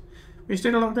board. We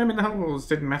stayed a long time in the hovels,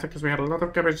 didn't matter because we had a lot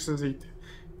of cabbage to eat.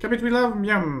 Cabbage we love,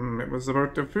 yum! It was a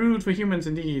boat of food for humans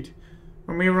indeed.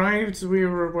 When we arrived, we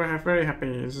were very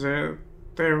happy. There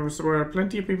were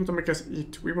plenty of people to make us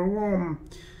eat. We were warm.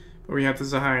 But we had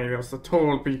to hide, else the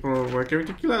tall people were going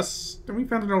to kill us. Then we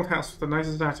found an old house with the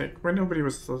nicest attic, where nobody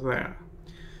was still there.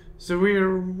 So we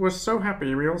were so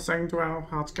happy, we all sang to our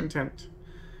heart's content.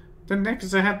 Then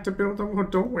next I had to build a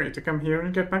doorway to come here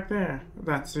and get back there.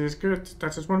 That is good.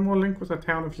 That is one more link with a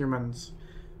town of humans.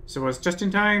 So it was just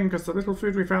in time, because the little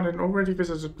food we found in already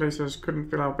visited places couldn't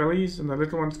fill our bellies, and the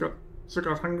little ones got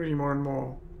hungry more and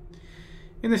more.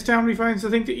 In this town we find the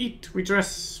thing to eat, we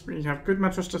dress, we have good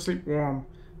mattress to sleep warm.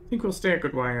 I think we'll stay a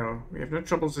good while. We have no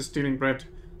troubles with stealing bread.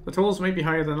 The tolls may be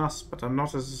higher than us, but are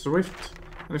not as swift.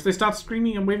 And if they start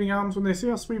screaming and waving arms when they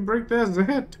see us, we break theirs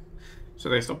head. So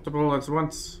they stopped the ball at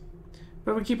once.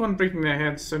 But we keep on breaking their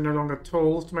heads, so no longer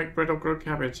tolls to make bread or grow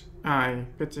cabbage. Aye,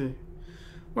 pity.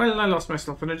 Well, I lost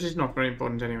myself, and it is not very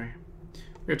important anyway.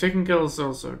 We are taking girls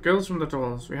also, girls from the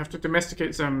tolls. We have to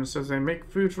domesticate them, so they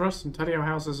make food for us and tidy our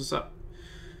houses up.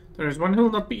 There is one who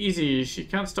will not be easy. She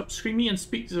can't stop screaming and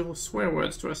speak swear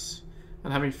words to us.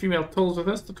 And having female tolls with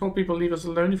us, the toll people leave us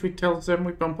alone if we tell them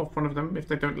we bump off one of them, if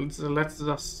they don't let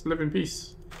us live in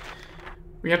peace.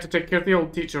 We have to take care of the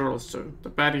old teacher also, the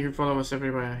baddie who follows us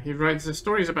everywhere. He writes the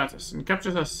stories about us and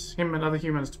captures us, him and other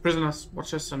humans, to prison us,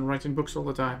 watch us, and write in books all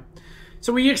the time.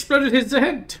 So we exploded his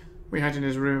head. We hid in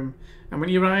his room, and when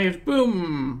he arrived,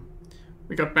 boom!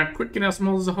 We got back quick in our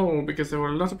small as a hole because there were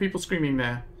a lot of people screaming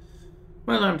there.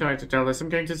 Well, I'm tired to tell this. I'm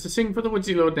going to sing for the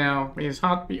Woodsy Lord now. May his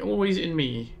heart be always in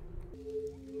me.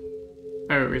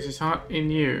 Oh, is his heart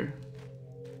in you?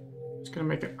 It's going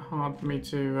to make it hard for me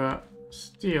to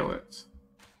steal it.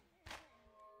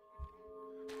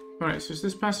 Alright, so does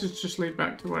this passage just lead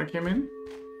back to where I came in?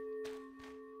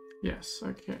 Yes,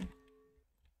 okay.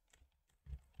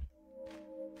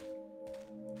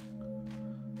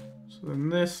 So then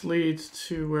this leads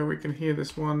to where we can hear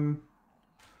this one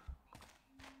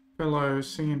fellow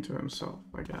singing to himself,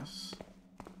 I guess.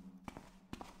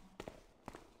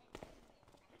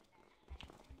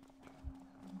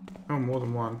 Oh, more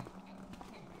than one.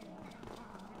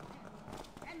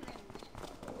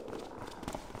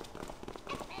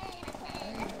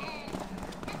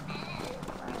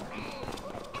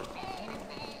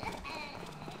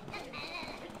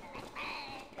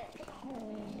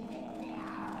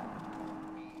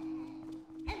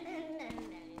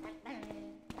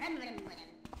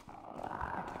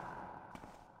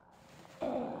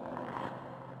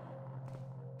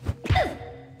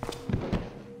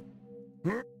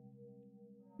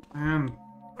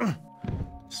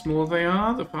 smaller they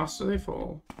are, the faster they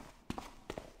fall.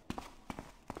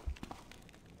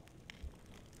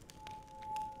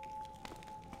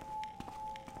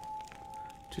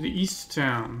 To the east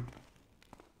town.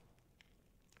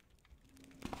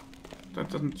 That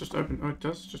doesn't just open. Oh, it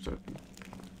does just open.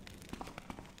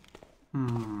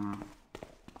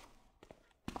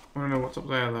 I don't know what's up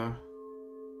there though.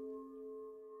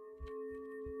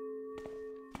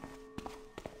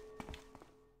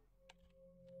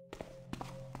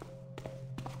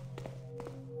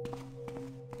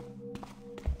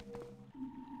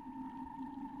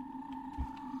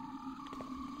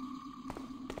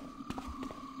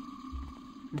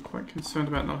 I'm quite concerned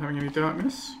about not having any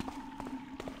darkness.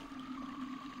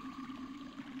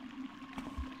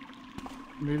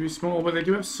 Maybe small, but they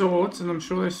do have swords, and I'm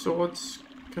sure their swords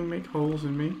can make holes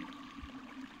in me.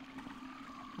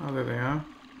 Oh, there they are.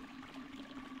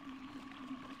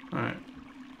 Alright.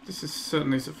 This is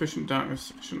certainly sufficient darkness,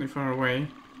 sufficiently far away.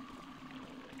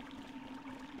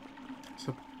 There's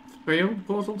a failed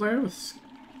portal there with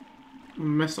a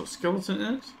messed up skeleton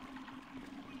in it.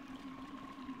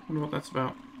 Wonder what that's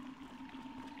about.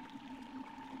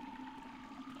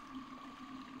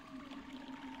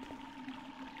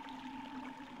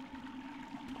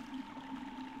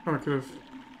 Oh, I could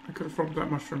have robbed that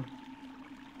mushroom.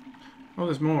 Oh,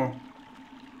 there's more.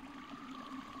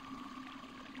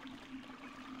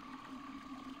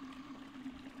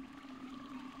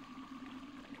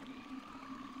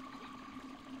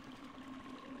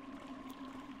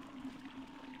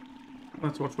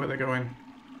 Let's watch where they're going.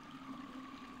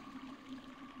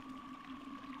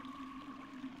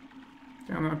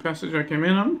 Down that passage I came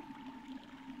in on.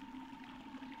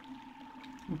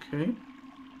 Okay.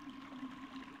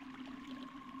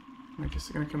 I guess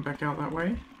they're going to come back out that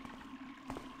way.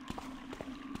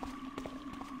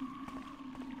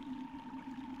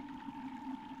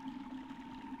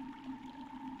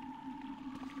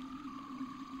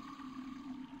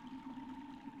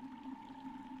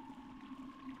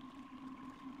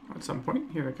 At some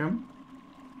point, here they come.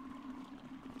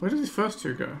 Where did these first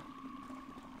two go?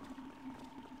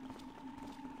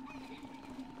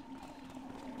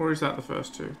 Or is that the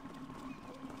first two?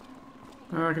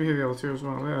 Oh, I can hear the other two as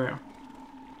well. There they are.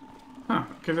 Huh,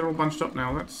 okay, they're all bunched up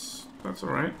now. That's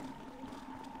alright.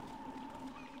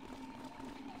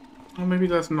 Or maybe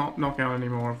let's not knock out any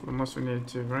more unless we need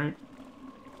to, right?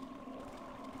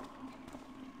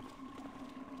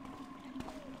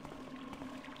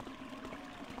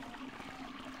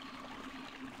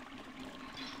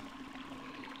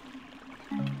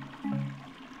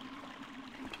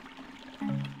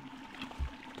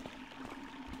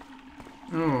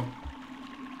 Oh.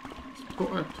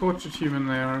 A tortured human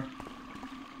there.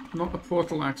 Not a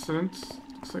portal accident.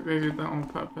 Looks like they did that on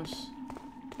purpose.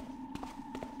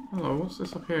 Hello, what's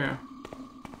this up here?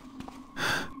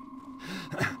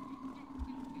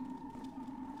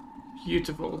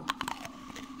 Beautiful.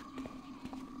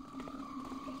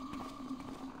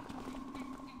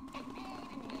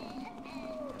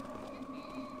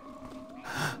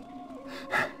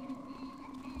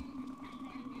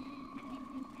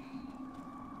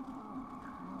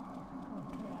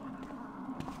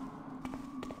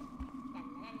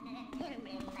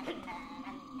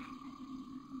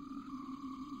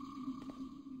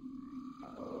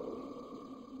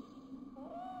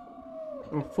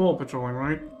 Or full patrolling,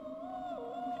 right?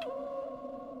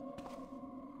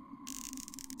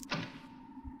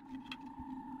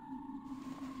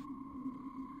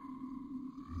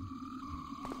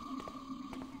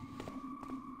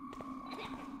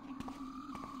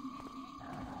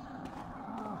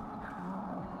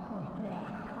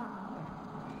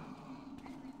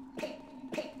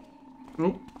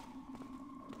 Oh.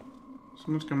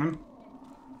 Someone's coming.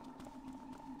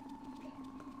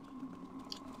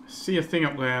 See a thing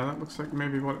up there. That looks like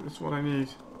maybe it's what I need.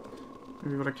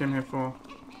 Maybe what I came here for.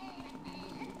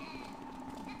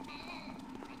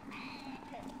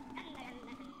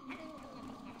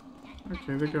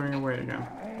 Okay, they're going away again.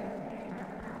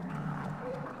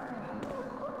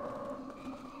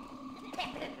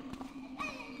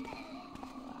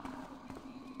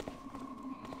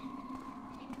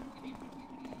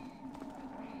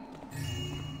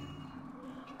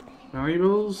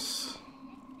 Valuables.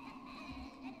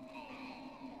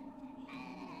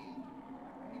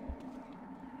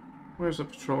 Where's the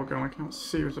patrol going? I can't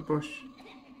see with the bush.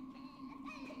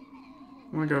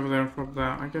 I'm gonna go over there and rob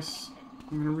that. I guess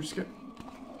I'm gonna risk it.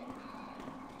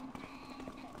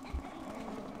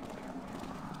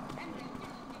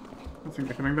 I think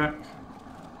they're coming back.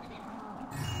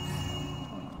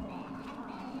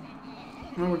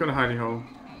 Oh, we've got a hidey hole.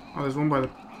 Oh, there's one by the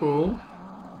pool.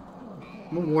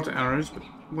 More water arrows, but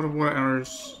What are water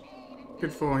arrows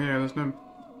good for here? There's no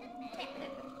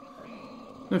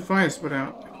fires put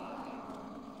out.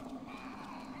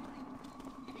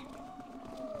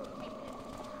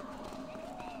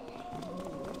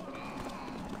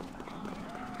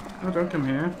 Oh, don't come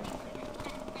here.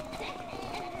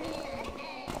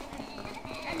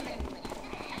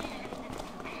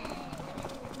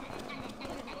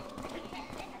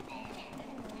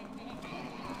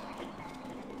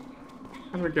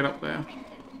 How do we get up there?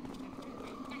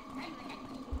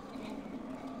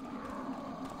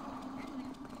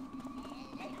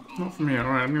 Not from here.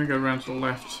 Alright, I'm gonna go around to the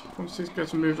left. Once these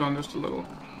guys have moved on just a little.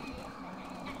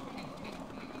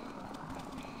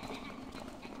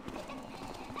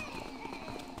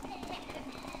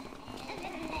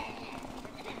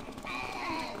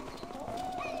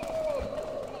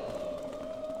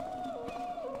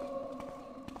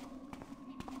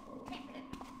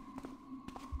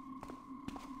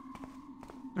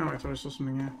 Oh, I thought I saw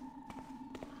something here.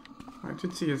 I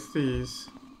did see these.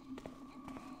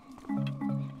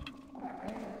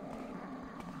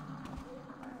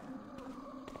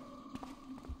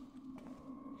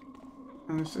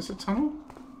 And is this a tunnel?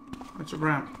 It's a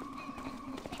ramp.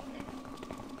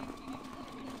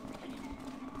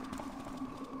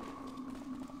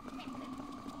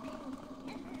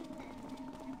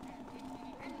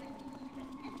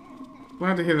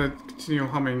 Glad to hear the continual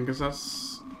humming, because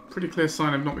that's a pretty clear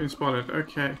sign of not being spotted.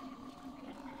 Okay.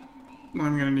 Now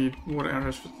I'm going to need water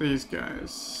arrows for these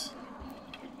guys.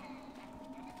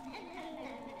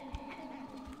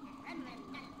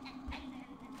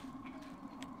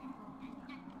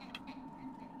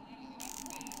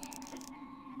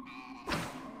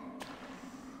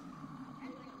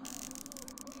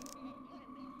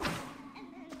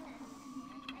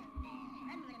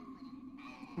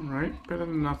 Alright, better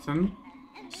than nothing.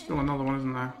 Still another one,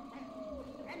 isn't there?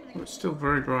 Oh, it's still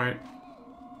very bright.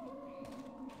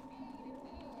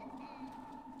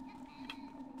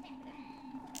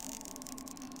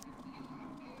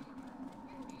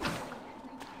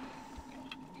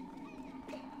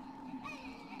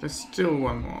 There's still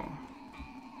one more.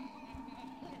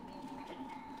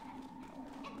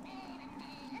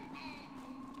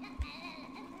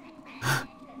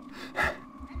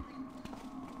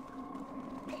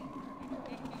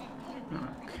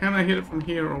 Can I hit it from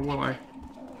here, or will I?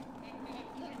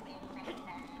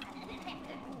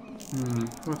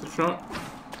 Worth a shot?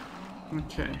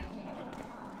 Okay.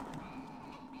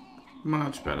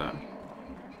 Much better.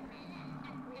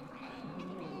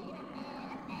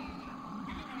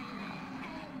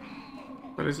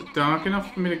 But is it dark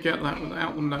enough for me to get that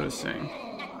without them noticing?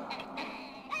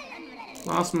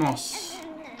 Last moss.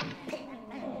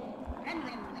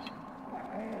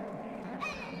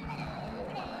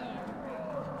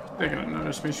 They're gonna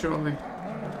notice me surely.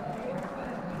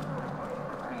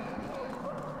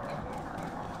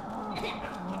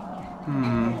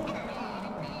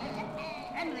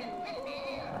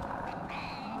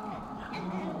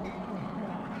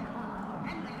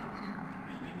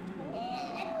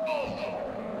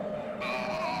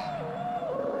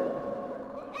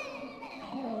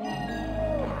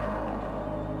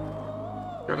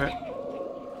 Got it.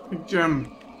 Big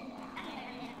gem.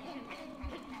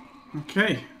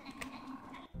 Okay.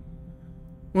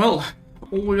 Well,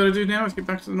 all we gotta do now is get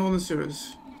back to the northern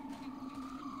sewers.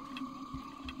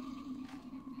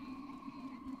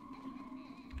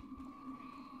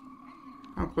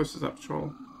 How close is that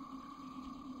patrol?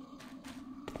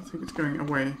 I think it's going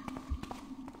away.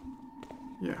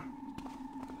 Yeah.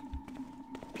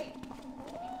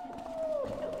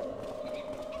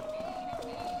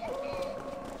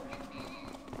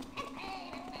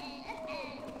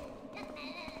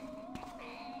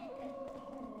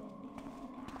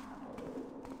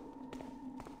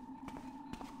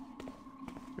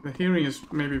 The hearing is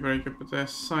maybe very good, but their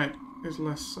sight is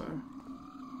less so.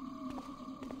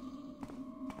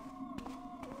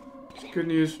 It's good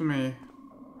news for me.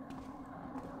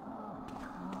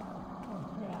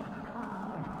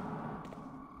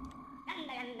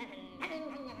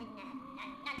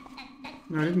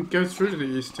 No, I didn't go through to the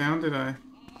east town, did I?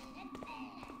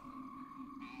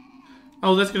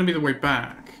 Oh, that's going to be the way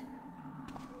back.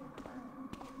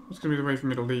 That's going to be the way for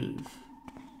me to leave.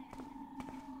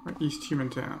 Like East Human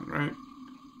Town, right?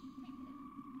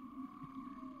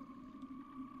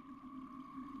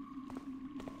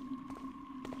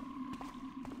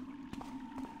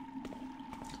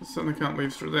 I certainly can't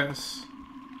leave through this.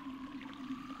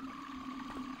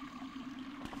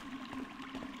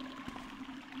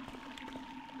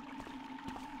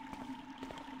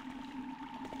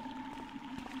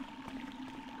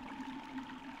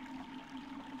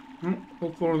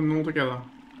 All four of them all together.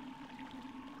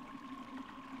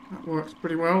 That works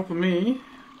pretty well for me.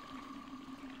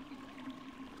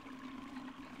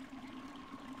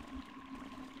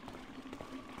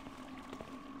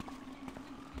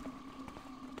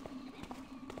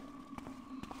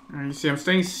 You see,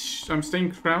 I'm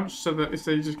staying crouched so that if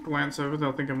they just glance over,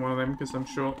 they'll think I'm one of them because I'm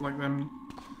short like them.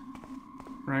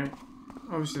 Right?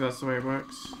 Obviously, that's the way it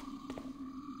works.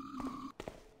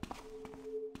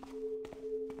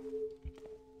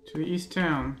 To the east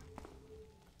town.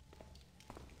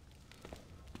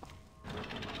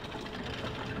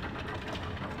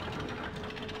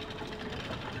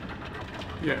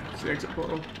 Yeah, it's the exit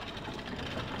portal.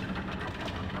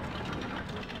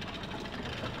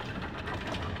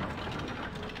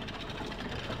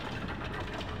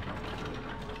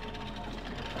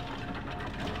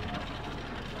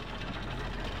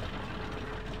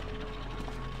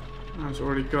 It's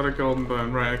already got a golden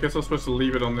bone. Right, I guess I was supposed to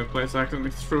leave it on the place. I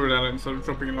accidentally threw it at it instead of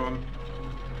dropping it on.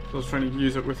 So I was trying to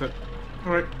use it with it.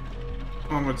 Alright.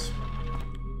 Onwards.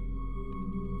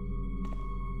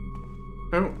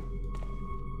 Oh.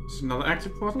 This is another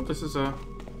active portal? This is gonna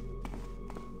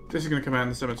come out in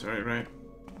the cemetery, right?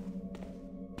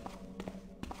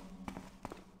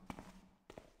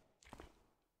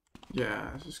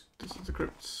 Yeah, this is the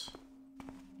crypts.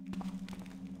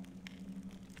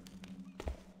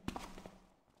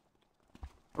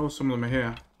 Oh, some of them are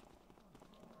here.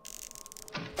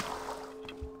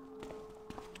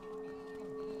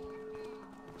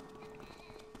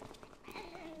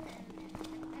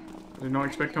 I did not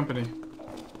expect company.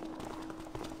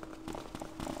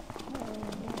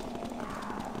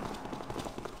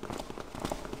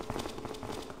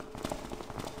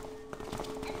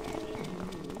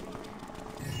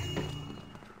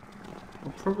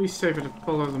 I'll probably safer to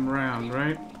follow them around,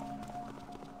 right?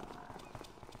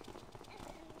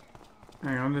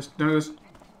 Hang on, there's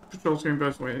patrols going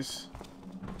both ways.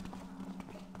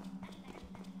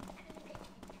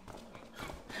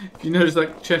 If you notice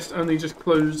that chest only just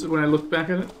closed when I looked back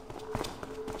at it.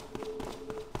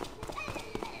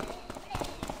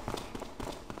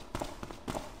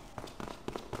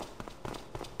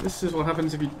 This is what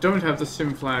happens if you don't have the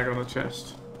sim flag on a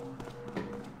chest.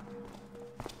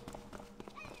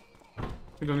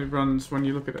 It only runs when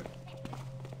you look at it.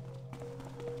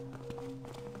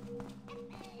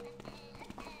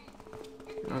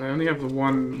 I only have the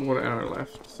one water arrow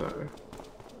left, so...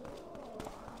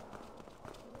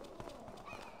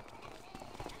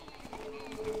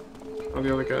 Oh,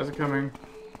 the other guys are coming.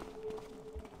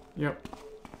 Yep.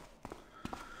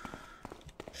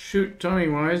 Shoot,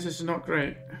 timing-wise, this is not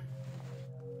great.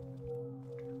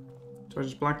 Do I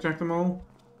just blackjack them all?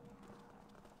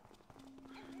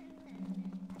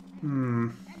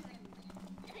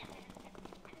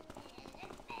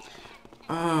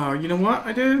 Oh, you know what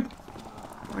I do?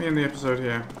 I end the episode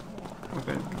here, I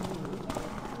think.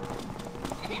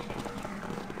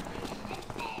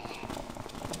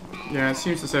 Yeah, it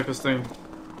seems the safest thing.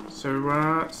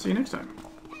 So, see you next time.